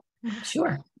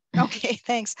 Sure. Okay,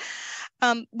 thanks.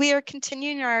 We are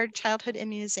continuing our childhood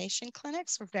immunization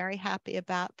clinics. We're very happy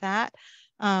about that.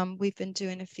 We've been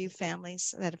doing a few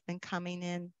families that have been coming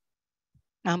in,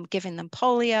 giving them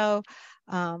polio,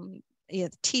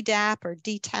 Tdap or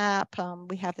DTaP.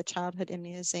 We have the childhood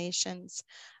immunizations.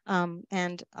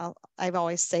 And I've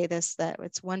always say this, that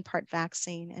it's 1 part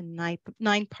vaccine and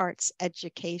 9 parts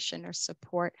education or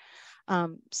support.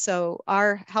 So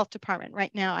our health department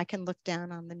right now, I can look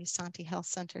down on the Musanti Health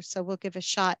Center. So we'll give a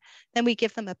shot. Then we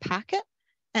give them a packet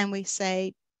and we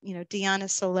say, Deanna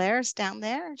Soler's down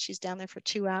there. She's down there for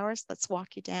 2 hours. Let's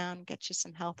walk you down, get you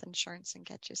some health insurance and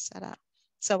get you set up.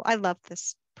 So I love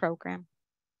this program.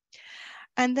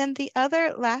 And then the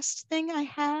other last thing I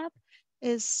have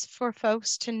is for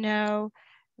folks to know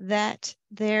that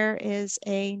there is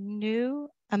a new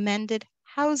amended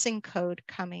housing code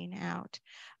coming out.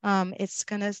 It's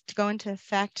going to go into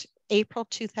effect April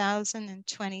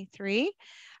 2023.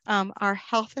 Our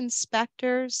health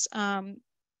inspectors,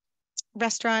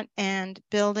 restaurant and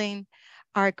building,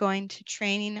 are going to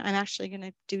training. I'm actually going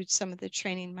to do some of the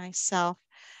training myself.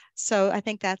 So I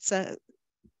think that's a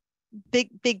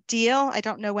big deal. I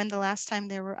don't know when the last time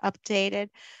they were updated,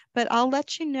 but I'll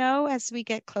let you know as we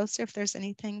get closer if there's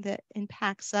anything that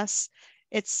impacts us.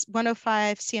 It's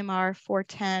 105 CMR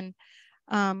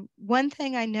 410. One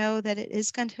thing I know that it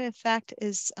is going to affect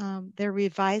is they're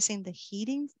revising the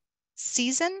heating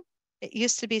season. It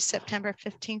used to be September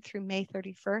 15th through May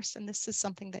 31st, and this is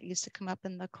something that used to come up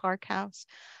in the Clark House.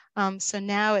 So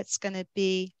now it's going to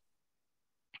be,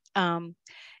 it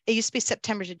used to be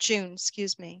September to June,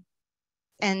 excuse me.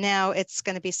 And now it's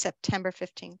going to be September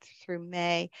 15th through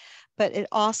May. But it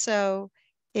also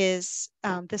is,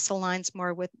 this aligns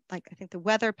more with, like, I think the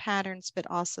weather patterns, but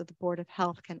also the Board of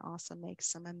Health can also make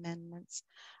some amendments.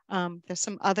 There's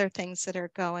some other things that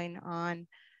are going on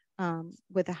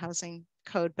with the housing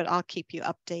code, but I'll keep you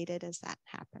updated as that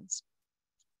happens.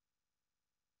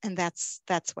 And that's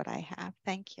what I have.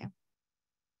 Thank you.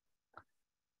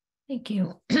 Thank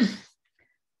you.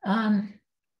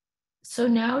 So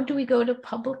now do we go to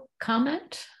public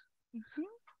comment?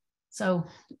 So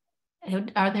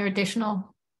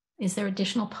is there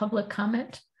additional public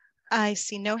comment? I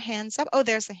see no hands up. Oh,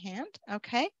 there's a hand.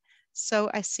 Okay. So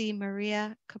I see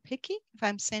Maria Kopicki, if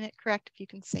I'm saying it correct, if you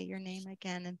can say your name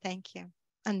again, and thank you.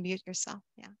 Unmute yourself.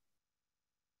 Yeah.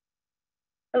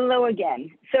 Hello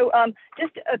again. So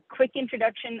just a quick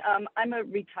introduction. I'm a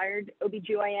retired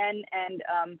OBGYN,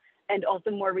 and And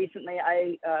also more recently,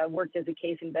 I worked as a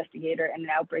case investigator and an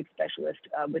outbreak specialist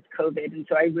with COVID. And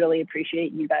so I really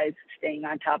appreciate you guys staying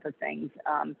on top of things.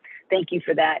 Thank you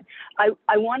for that.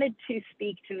 I wanted to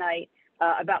speak tonight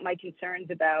about my concerns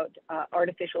about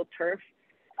artificial turf.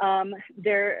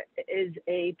 There is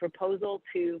a proposal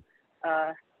to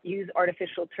use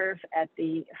artificial turf at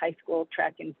the high school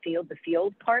track and field, the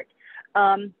field part.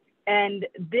 And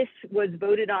this was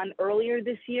voted on earlier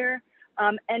this year.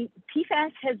 And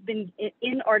PFAS has been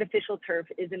in artificial turf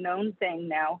is a known thing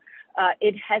now.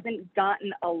 It hasn't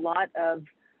gotten a lot of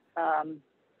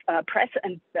press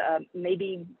and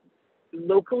maybe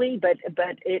locally, but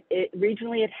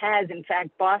regionally it has. In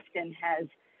fact, Boston has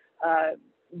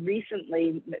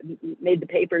recently made the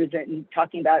papers and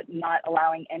talking about not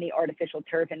allowing any artificial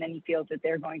turf in any fields that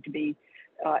they're going to be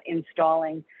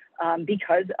installing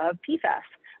because of PFAS.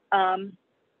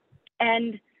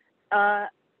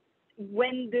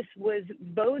 When this was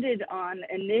voted on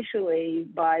initially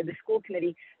by the school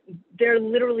committee, there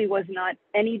literally was not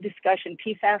any discussion.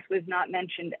 PFAS was not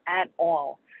mentioned at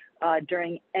all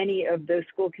during any of those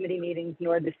school committee meetings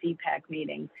nor the CPAC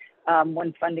meeting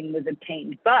when funding was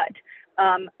obtained. But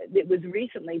it was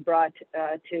recently brought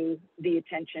to the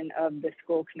attention of the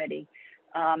school committee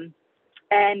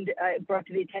and brought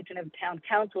to the attention of town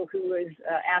council, who was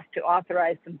asked to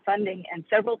authorize some funding, and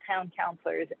several town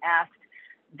councilors asked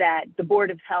that the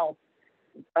Board of Health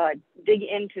dig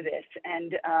into this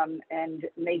and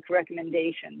make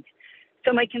recommendations.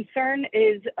 So my concern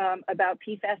is about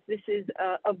PFAS. This is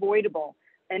avoidable.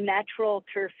 A natural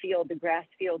turf field, the grass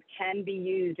field, can be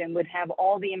used and would have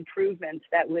all the improvements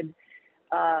that would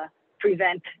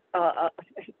prevent,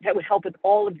 that would help with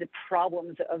all of the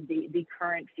problems of the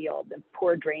current field, the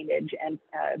poor drainage, and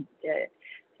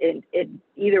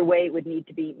either way it would need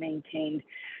to be maintained.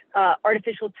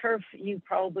 Artificial turf, you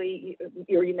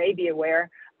may be aware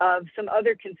of some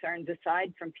other concerns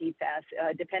aside from PFAS.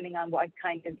 Depending on what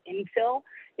kind of infill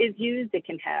is used, it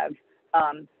can have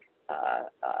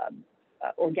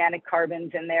organic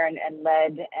carbons in there and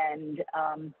lead,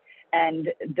 and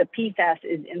the PFAS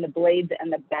is in the blades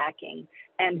and the backing.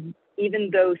 And even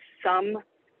though some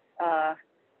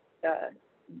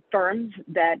firms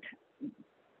that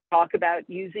talk about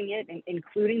using it,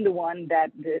 including the one that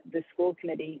the school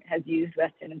committee has used,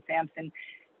 Weston and Sampson,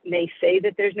 may say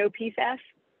that there's no PFAS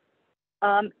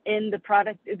in the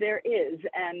product. There is,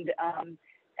 and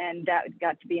that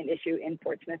got to be an issue in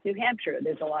Portsmouth, New Hampshire.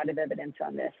 There's a lot of evidence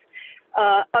on this.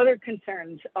 Other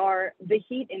concerns are the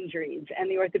heat injuries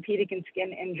and the orthopedic and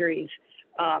skin injuries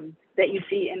that you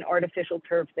see in artificial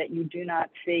turf that you do not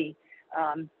see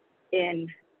in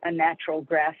a natural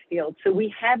grass field. So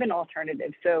we have an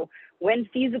alternative. So when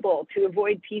feasible to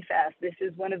avoid PFAS, this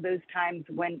is one of those times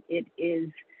when it is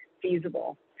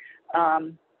feasible.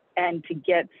 And to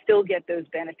still get those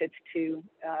benefits to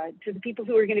the people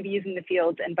who are going to be using the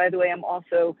fields. And by the way, I'm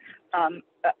also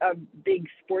a big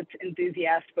sports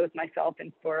enthusiast, both myself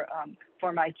and for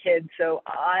my kids. So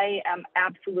I am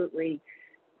absolutely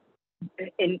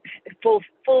in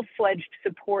full-fledged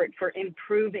support for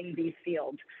improving these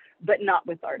fields, but not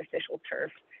with artificial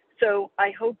turf. So I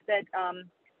hope that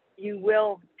you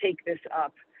will take this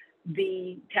up.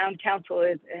 The town council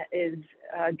is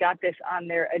got this on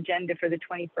their agenda for the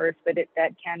 21st, but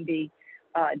that can be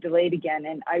delayed again.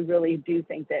 And I really do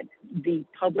think that the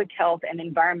public health and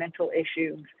environmental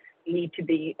issues need to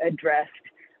be addressed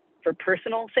for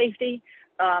personal safety,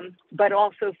 but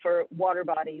also for water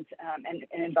bodies and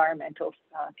environmental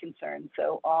concerns.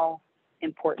 So all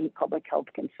important public health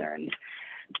concerns.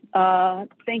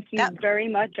 Thank you very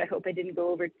much. I hope I didn't go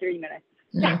over 30 minutes.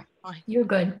 No, you're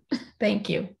good. Thank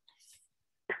you.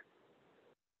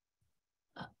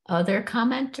 Other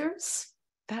commenters?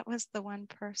 That was the one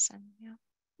person,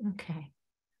 yeah. Okay.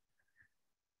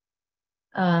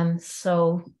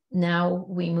 So now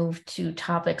we move to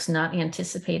topics not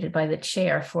anticipated by the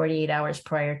chair 48 hours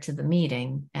prior to the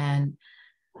meeting. And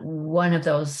one of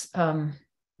those,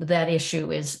 that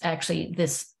issue is actually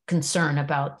this concern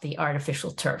about the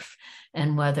artificial turf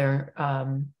and whether,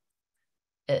 and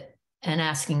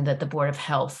asking that the Board of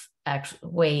Health actually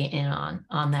weigh in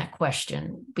on that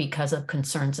question because of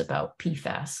concerns about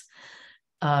PFAS.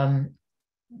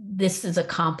 This is a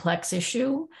complex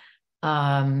issue.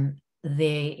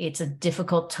 It's a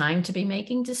difficult time to be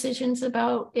making decisions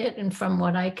about it. And from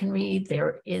what I can read,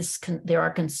 there are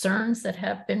concerns that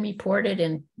have been reported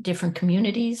in different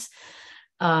communities,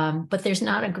 but there's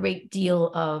not a great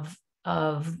deal of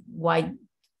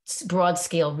broad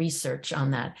scale research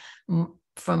on that.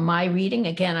 From my reading,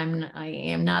 again, I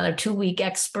am not a 2-week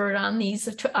expert on these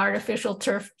artificial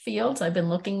turf fields. I've been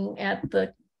looking at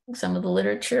the some of the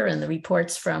literature and the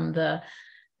reports from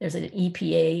there's an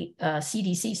EPA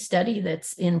CDC study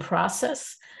that's in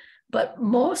process. But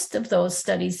most of those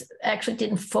studies actually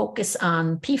didn't focus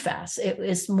on PFAS. It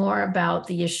was more about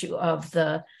the issue of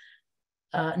the,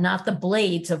 not the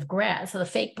blades of grass, so the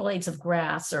fake blades of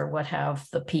grass or what have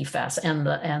the PFAS and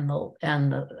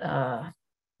the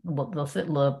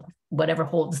whatever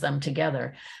holds them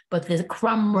together. But the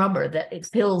crumb rubber that it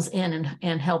fills in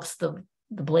and helps the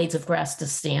blades of grass to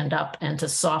stand up and to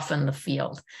soften the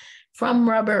field. Crumb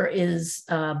rubber is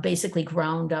basically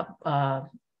ground up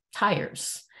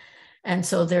tires. And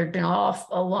so there have been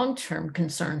long-term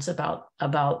concerns about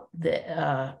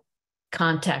the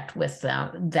contact with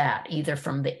that, either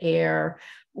from the air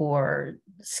or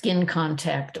skin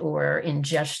contact or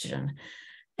ingestion.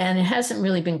 And it hasn't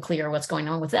really been clear what's going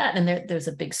on with that. And there's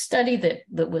a big study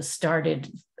that was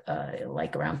started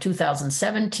like around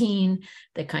 2017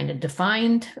 that kind of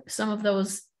defined some of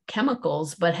those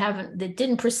chemicals, but that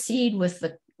didn't proceed with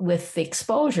the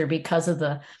exposure because of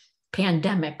the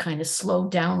pandemic. Kind of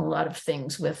slowed down a lot of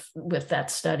things with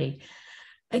that study.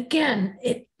 Again,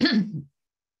 it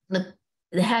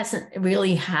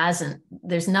hasn't,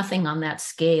 there's nothing on that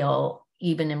scale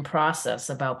even in process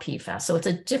about PFAS. So it's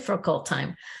a difficult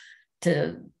time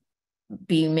to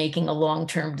be making a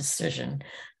long-term decision.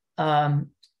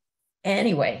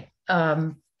 Anyway,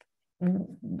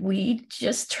 we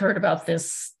just heard about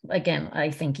this again, I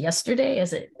think yesterday,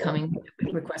 as it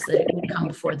requested it would come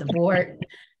before the board.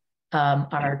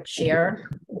 Our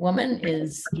chairwoman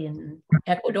is in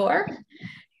Ecuador,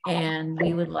 and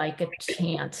we would like a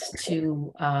chance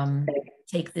to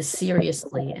take this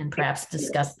seriously and perhaps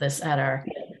discuss this at our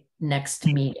next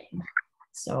meeting.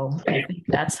 So I think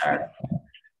that's our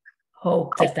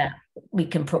hope, that we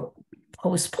can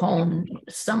postpone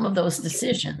some of those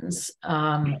decisions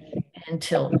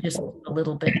until just a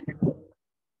little bit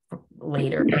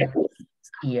later in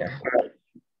the year.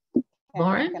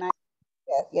 Lauren?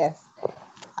 Yes,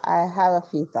 I have a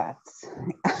few thoughts.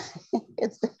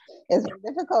 It's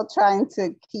difficult trying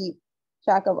to keep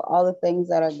track of all the things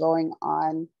that are going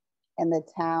on in the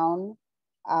town.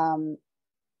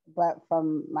 But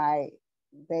from my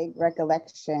vague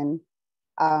recollection,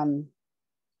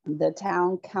 the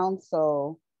town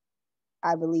council,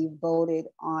 I believe, voted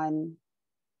on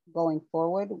going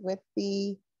forward with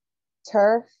the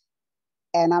turf.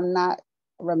 And I'm not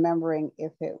remembering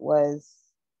if it was,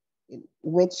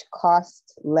 which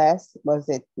cost less. Was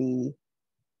it the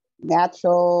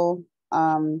natural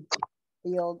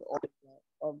field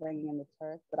or bringing in the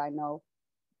turf? But I know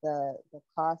the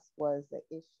cost was the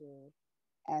issue.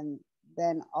 And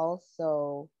then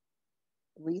also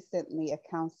recently a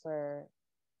counselor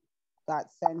got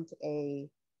sent a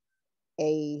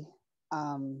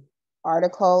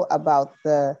article about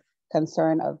the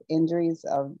concern of injuries,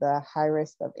 of the high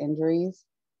risk of injuries.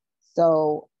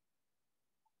 So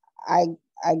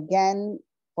again,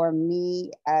 for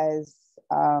me as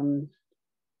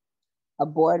a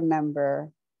board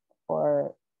member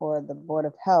for the Board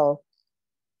of Health,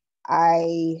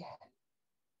 I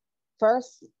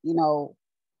first,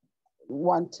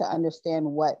 want to understand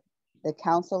what the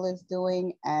council is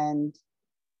doing, and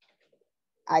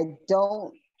I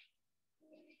don't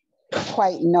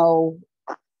quite know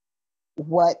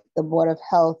what the Board of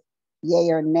Health, yay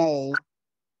or nay,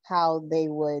 how they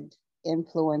would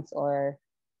influence or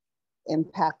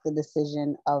impact the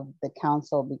decision of the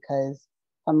council, because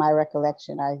from my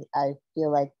recollection, I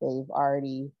feel like they've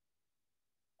already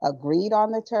agreed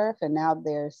on the turf, and now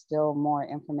there's still more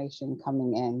information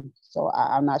coming in. So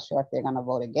I'm not sure if they're going to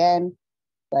vote again,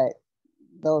 but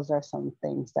those are some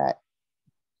things that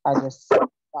are just thoughts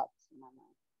in my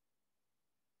mind.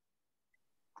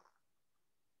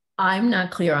 I'm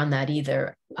not clear on that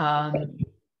either.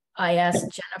 I asked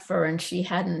Jennifer, and she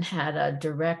hadn't had a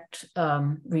direct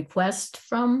request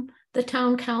from the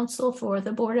town council for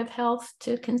the Board of Health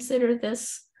to consider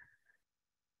this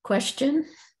question,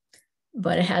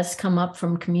 but it has come up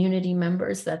from community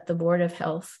members that the Board of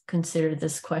Health consider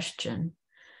this question.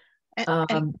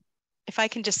 And if I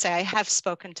can just say, I have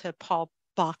spoken to Paul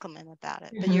Bockelman about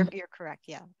it, but you're correct,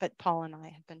 yeah. But Paul and I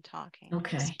have been talking,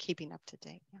 just keeping up to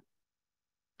date.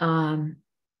 Yeah.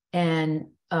 And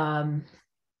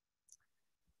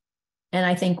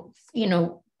I think,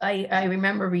 I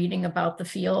remember reading about the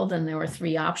field, and there were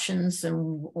 3 options, and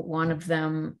one of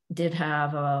them did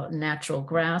have a natural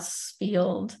grass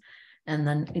field, and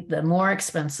then the more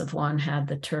expensive one had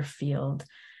the turf field.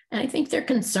 And I think there are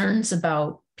concerns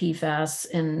about PFAS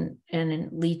and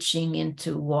leaching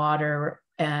into water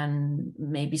and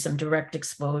maybe some direct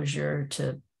exposure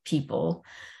to people,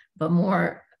 but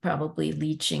more probably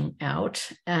leaching out.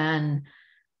 And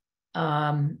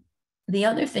The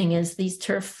other thing is these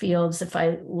turf fields, if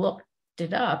I looked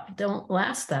it up, don't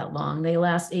last that long. They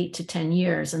last 8 to 10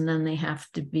 years, and then they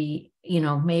have to be,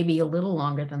 maybe a little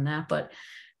longer than that, but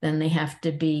then they have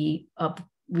to be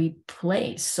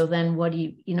replaced. So then what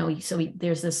do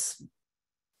there's this,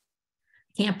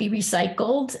 can't be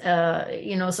recycled,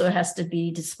 so it has to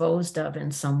be disposed of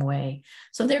in some way.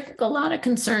 So there are a lot of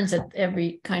concerns at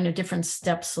every kind of different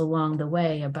steps along the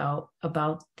way about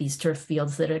these turf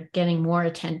fields that are getting more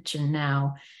attention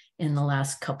now in the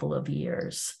last couple of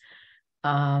years.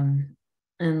 And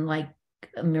like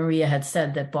Maria had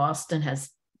said, that Boston has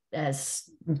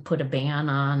put a ban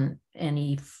on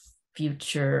any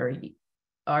future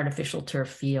artificial turf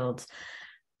fields.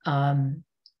 I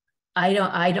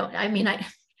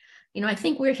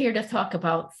think we're here to talk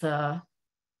about the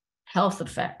health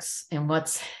effects and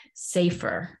what's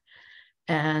safer,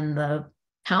 and the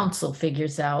council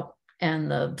figures out, and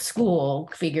the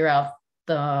school figure out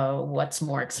what's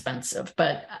more expensive.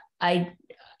 But I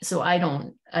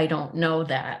don't know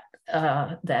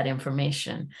that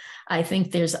information. I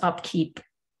think there's upkeep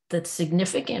that's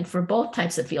significant for both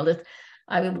types of field.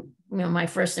 My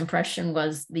first impression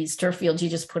was these turf fields, you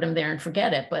just put them there and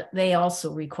forget it, but they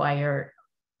also require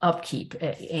upkeep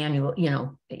annual,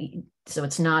 so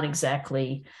it's not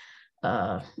exactly,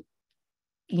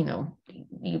 you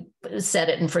set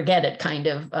it and forget it kind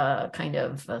of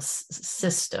a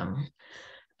system.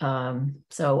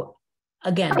 So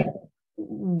again,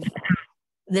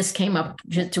 this came up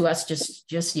to us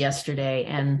just yesterday,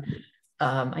 and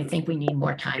I think we need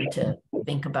more time to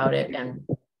think about it and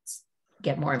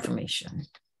get more information.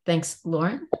 Thanks,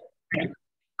 Lauren.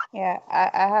 Yeah, I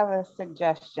have a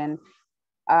suggestion,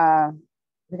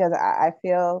 because I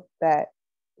feel that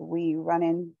we run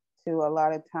into a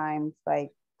lot of times like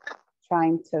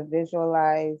trying to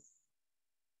visualize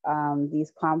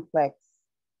these complex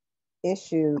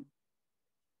issues,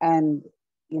 and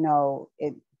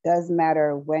it does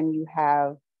matter when you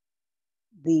have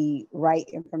the right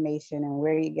information and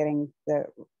where you're getting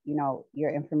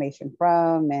your information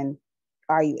from, and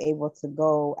are you able to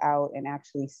go out and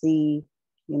actually see,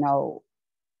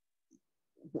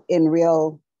 in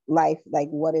real life, like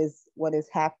what is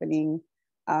happening,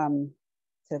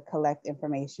 to collect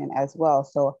information as well.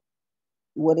 So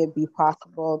would it be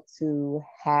possible to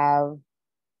have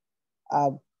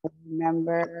a board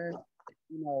member,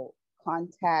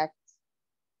 contact,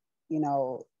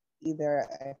 either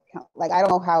like, I don't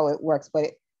know how it works, but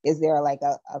is there like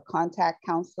a contact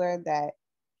counselor that,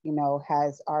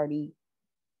 has already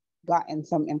gotten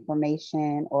some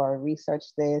information or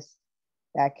researched this,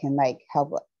 that can like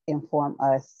help inform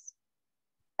us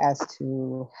as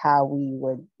to how we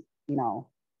would,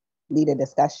 lead a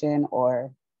discussion,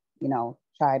 or,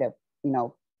 try to,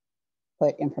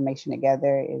 put information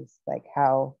together? Is like,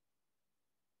 how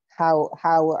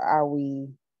are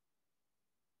we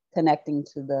connecting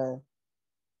to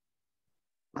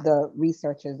the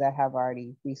researchers that have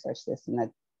already researched this,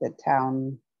 and the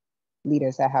town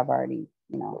leaders that have already,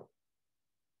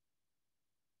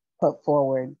 put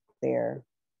forward their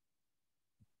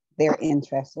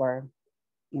interests, or,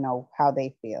 how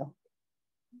they feel?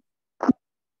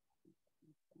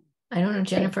 I don't know,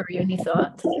 Jennifer, any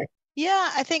thoughts?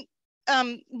 Yeah, I think,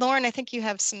 Lauren, I think you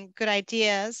have some good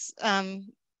ideas. A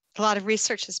lot of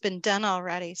research has been done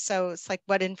already. So it's like,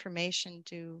 what information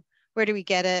where do we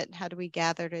get it? How do we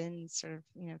gather it and sort of,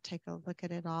 take a look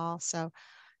at it all? So,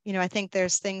 I think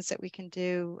there's things that we can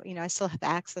do. I still have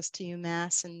access to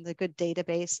UMass and the good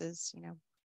databases,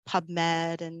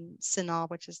 PubMed and CINAHL,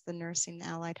 which is the Nursing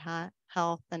Allied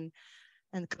Health, and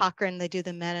Cochrane, they do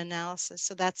the meta-analysis.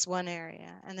 So that's one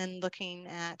area. And then looking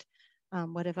at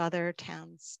what have other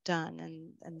towns done,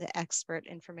 and the expert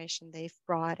information they've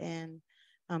brought in.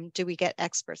 Do we get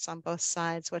experts on both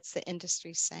sides? What's the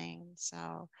industry saying?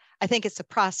 So I think it's a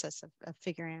process of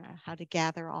figuring out how to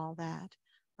gather all that,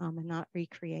 and not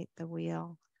recreate the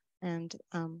wheel. And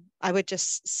I would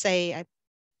just say,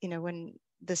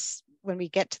 when we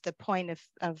get to the point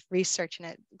of researching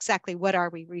it, exactly what are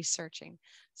we researching?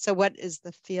 So what is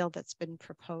the field that's been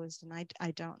proposed? And I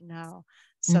don't know.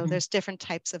 So there's different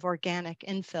types of organic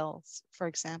infills, for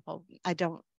example. I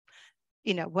don't,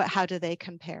 how do they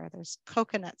compare? There's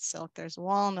coconut silk, there's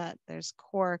walnut, there's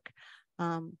cork,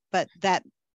 but that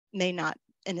may not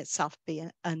in itself be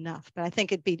enough. But I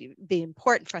think it'd be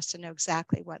important for us to know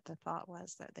exactly what the thought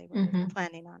was that they were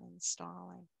planning on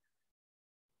installing.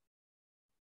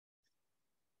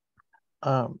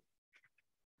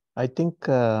 I think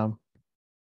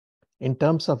in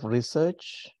terms of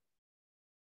research,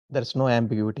 there's no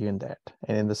ambiguity in that.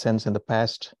 And in the sense, in the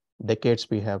past decades,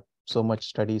 we have so much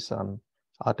studies on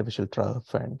artificial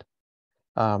turf and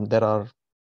There are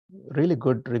really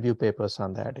good review papers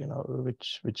on that,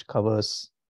 which covers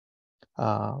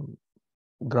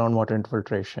groundwater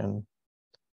infiltration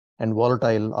and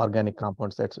volatile organic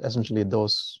compounds. That's essentially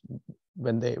those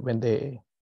when they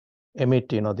emit,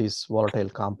 these volatile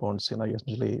compounds,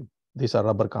 usually these are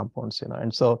rubber compounds,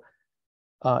 and so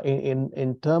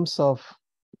in terms of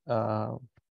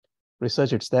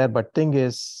research, it's there. But thing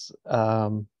is,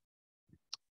 I'm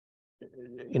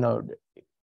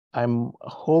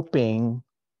hoping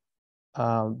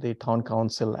the town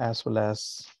council as well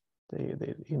as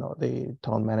the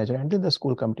town manager and the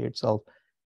school committee itself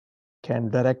can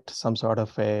direct some sort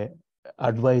of a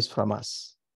advice from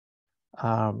us.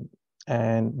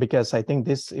 And because I think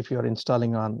this, if you're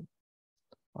installing on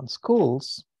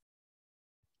schools,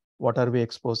 what are we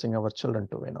exposing our children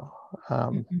to,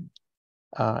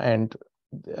 and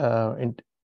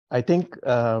I think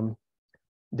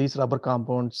these rubber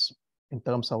compounds, in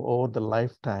terms of over the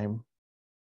lifetime,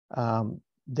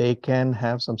 they can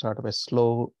have some sort of a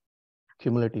slow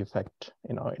cumulative effect,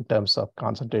 in terms of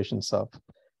concentrations of,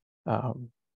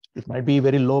 it might be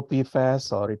very low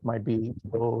PFAS, or it might be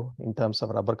low in terms of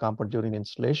rubber compound during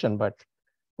installation, but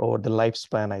over the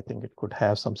lifespan, I think it could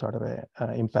have some sort of a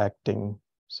impacting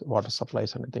water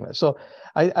supplies and anything like that. So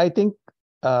I think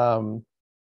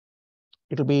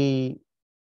it'll be,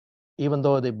 even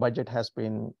though the budget has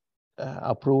been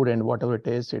approved and whatever it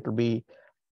is, it'll be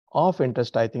of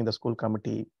interest. I think the school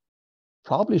committee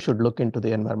probably should look into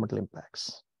the environmental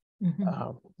impacts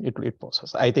it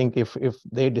poses. I think if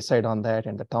they decide on that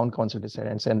and the town council decide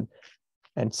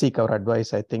and seek our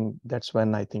advice, I think that's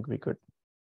when I think we could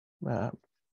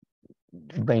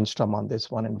brainstorm on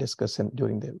this one and discuss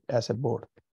during the asset board.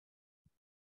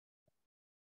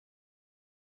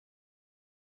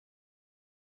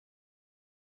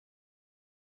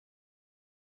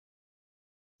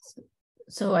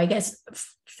 So I guess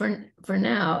for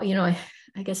now,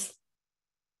 I guess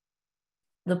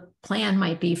the plan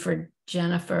might be for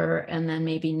Jennifer and then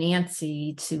maybe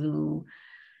Nancy to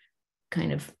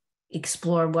kind of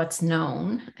explore what's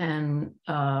known and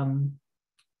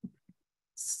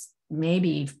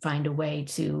maybe find a way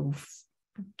to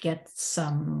get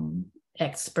some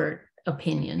expert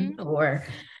opinion or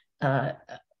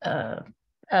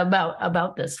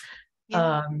about this.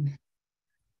 Yeah.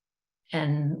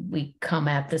 And we come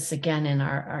at this again in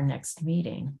our next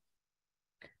meeting.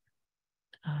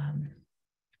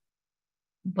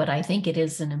 But I think it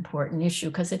is an important issue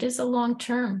because it is a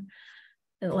long-term,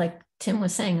 like Tim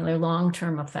was saying, they're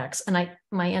long-term effects. And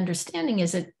my understanding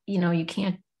is that, you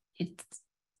can't,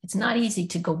 it's not easy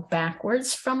to go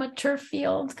backwards from a turf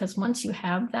field, because once you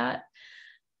have that,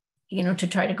 to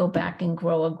try to go back and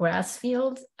grow a grass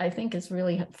field, I think is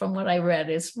really, from what I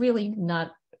read, is really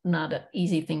not an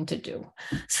easy thing to do.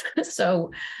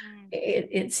 So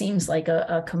it seems like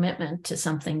a commitment to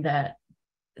something that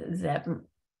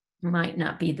might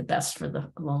not be the best for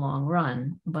the long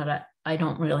run, but I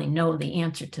don't really know the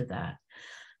answer to that.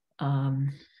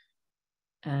 And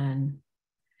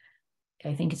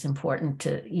I think it's important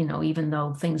to, even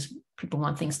though people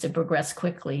want things to progress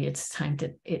quickly, it's time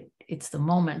to, it's the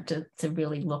moment to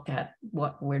really look at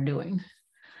what we're doing.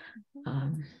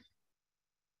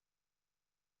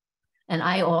 And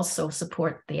I also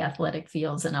support the athletic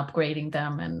fields and upgrading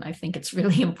them. And I think it's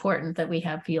really important that we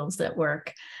have fields that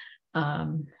work.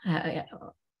 From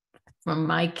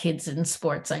my kids in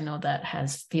sports, I know that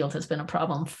field has been a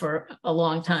problem for a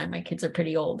long time. My kids are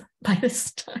pretty old by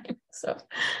this time. So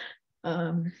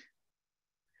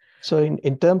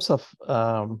in terms of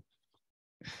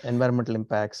environmental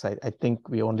impacts, I think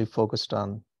we only focused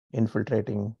on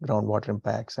infiltrating groundwater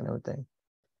impacts and everything.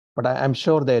 But I'm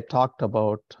sure they talked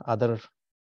about other,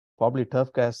 probably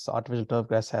turf grass, artificial turf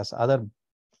grass has other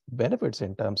benefits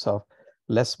in terms of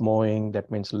less mowing, that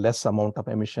means less amount of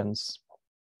emissions.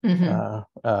 And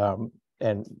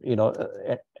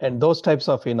those types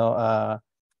of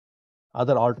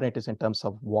other alternatives in terms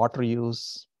of water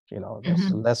use,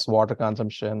 there's less water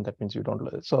consumption, that means you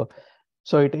don't. So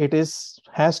it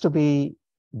has to be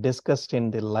discussed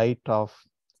in the light of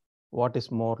what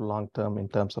is more long-term in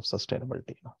terms of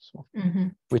sustainability,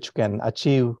 which can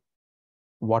achieve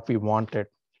what we wanted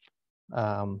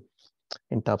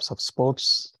in terms of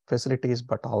sports facilities,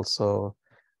 but also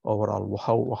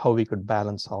overall how we could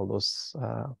balance all those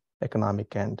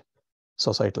economic and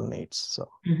societal needs. So.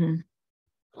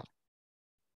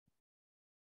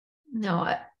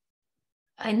 No,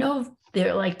 I know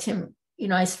they're like Tim,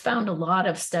 I found a lot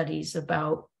of studies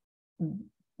about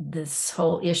this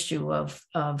whole issue of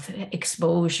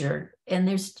exposure, and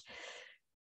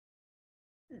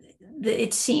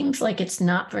it seems like it's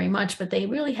not very much, but they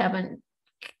really haven't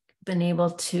been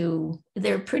able to,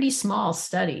 they're pretty small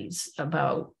studies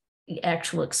about the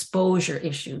actual exposure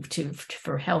issue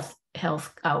for health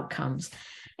outcomes.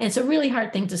 And it's a really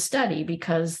hard thing to study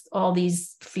because all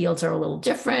these fields are a little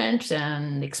different,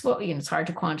 and it's hard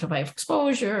to quantify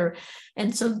exposure.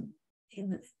 And so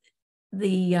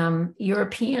the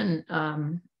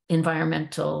European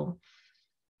Environmental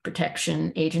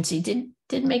Protection Agency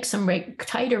did make some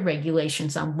tighter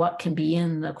regulations on what can be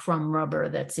in the crumb rubber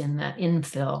that's in that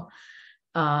infill.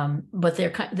 But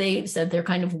they said they're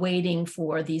kind of waiting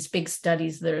for these big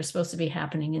studies that are supposed to be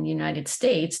happening in the United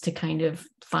States to kind of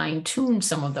fine tune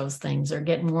some of those things or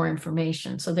get more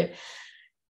information. So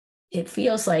it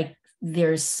feels like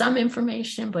there's some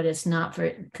information, but it's not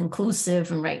very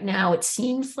conclusive. And right now it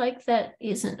seems like that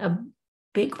isn't a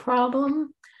big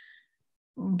problem.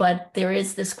 But there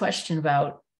is this question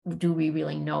about, do we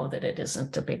really know that it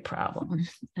isn't a big problem?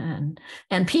 And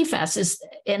PFAS is,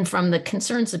 and from the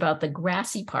concerns about the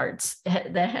grassy parts,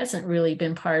 that hasn't really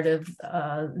been part of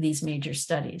these major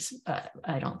studies,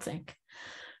 I don't think.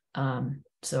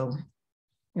 So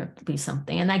it'll be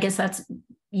something. And I guess that's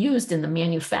used in the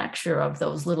manufacture of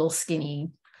those little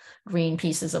skinny green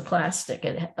pieces of plastic.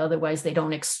 Otherwise, they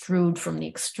don't extrude from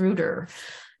the extruder.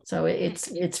 So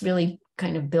it's really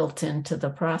kind of built into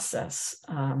the process,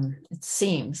 it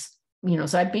seems,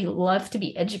 so I'd love to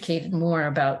be educated more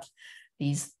about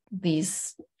these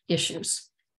issues.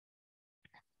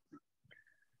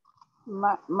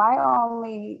 My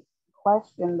only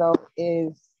question though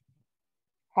is,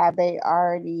 have they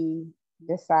already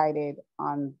decided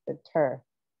on the turf?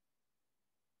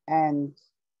 And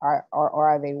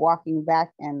are they walking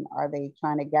back, and are they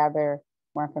trying to gather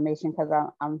more information? Because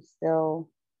I'm still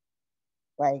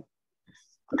like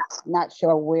not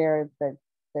sure where the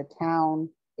town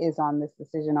is on this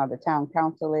decision, or the town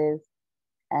council is.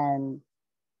 And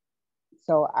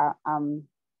so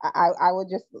I would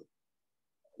just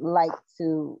like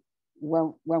to,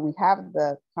 when we have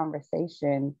the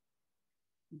conversation,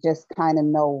 just kind of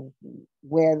know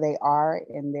where they are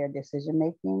in their decision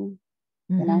making,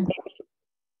 you know?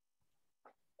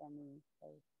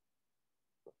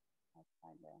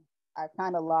 I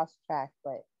kind of lost track,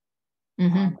 but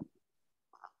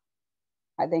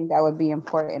I think that would be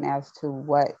important as to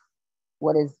what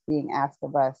is being asked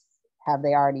of us. Have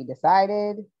they already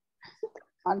decided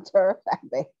on turf?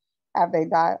 Have they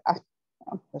died?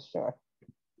 I'm for sure.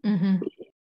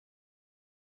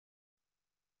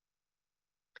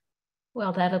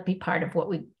 Well, that'll be part of what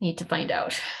we need to find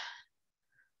out.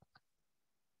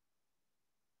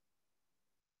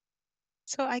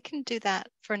 So I can do that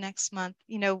for next month.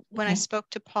 When I spoke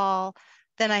to Paul,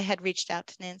 then I had reached out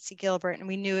to Nancy Gilbert, and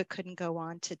we knew it couldn't go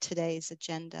on to today's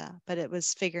agenda, but it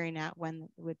was figuring out when it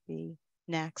would be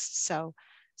next. So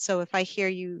if I hear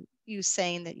you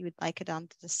saying that you would like it on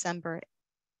the December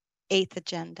 8th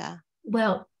agenda.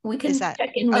 Well, we can check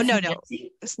in with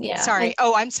Nancy. Yeah. Sorry.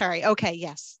 I'm sorry. Okay.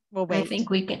 Yes. We'll wait. I think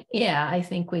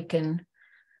we can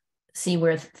see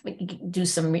where we can do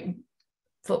some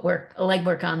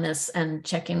legwork on this and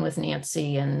check in with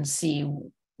Nancy and see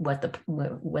what the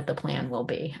plan will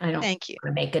be. I don't want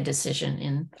to make a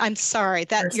decision I'm sorry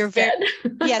that you're very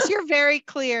yes, you're very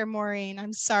clear, Maureen.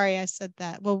 I'm sorry I said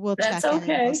that. We'll check in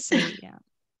and we'll see. Yeah.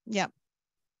 Yep.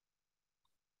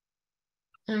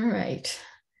 All right.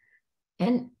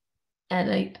 And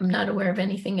I'm not aware of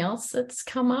anything else that's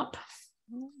come up.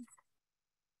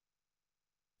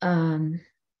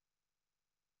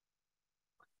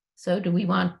 So do we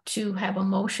want to have a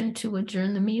motion to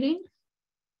adjourn the meeting?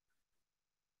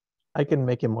 I can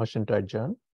make a motion to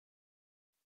adjourn.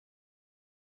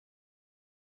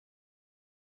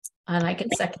 And I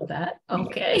can second that.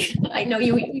 Okay. I know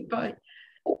you.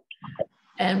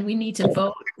 And we need to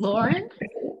vote. Lauren?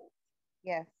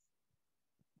 Yes.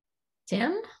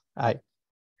 Tim? Aye.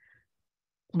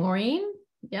 Maureen?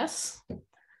 Yes.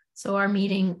 So our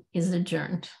meeting is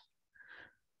adjourned.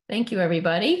 Thank you,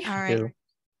 everybody. All right.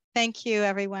 Thank you,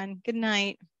 everyone. Good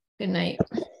night. Good night.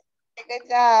 Good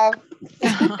job.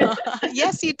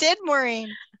 Yes, you did, Maureen.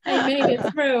 I made it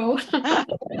through.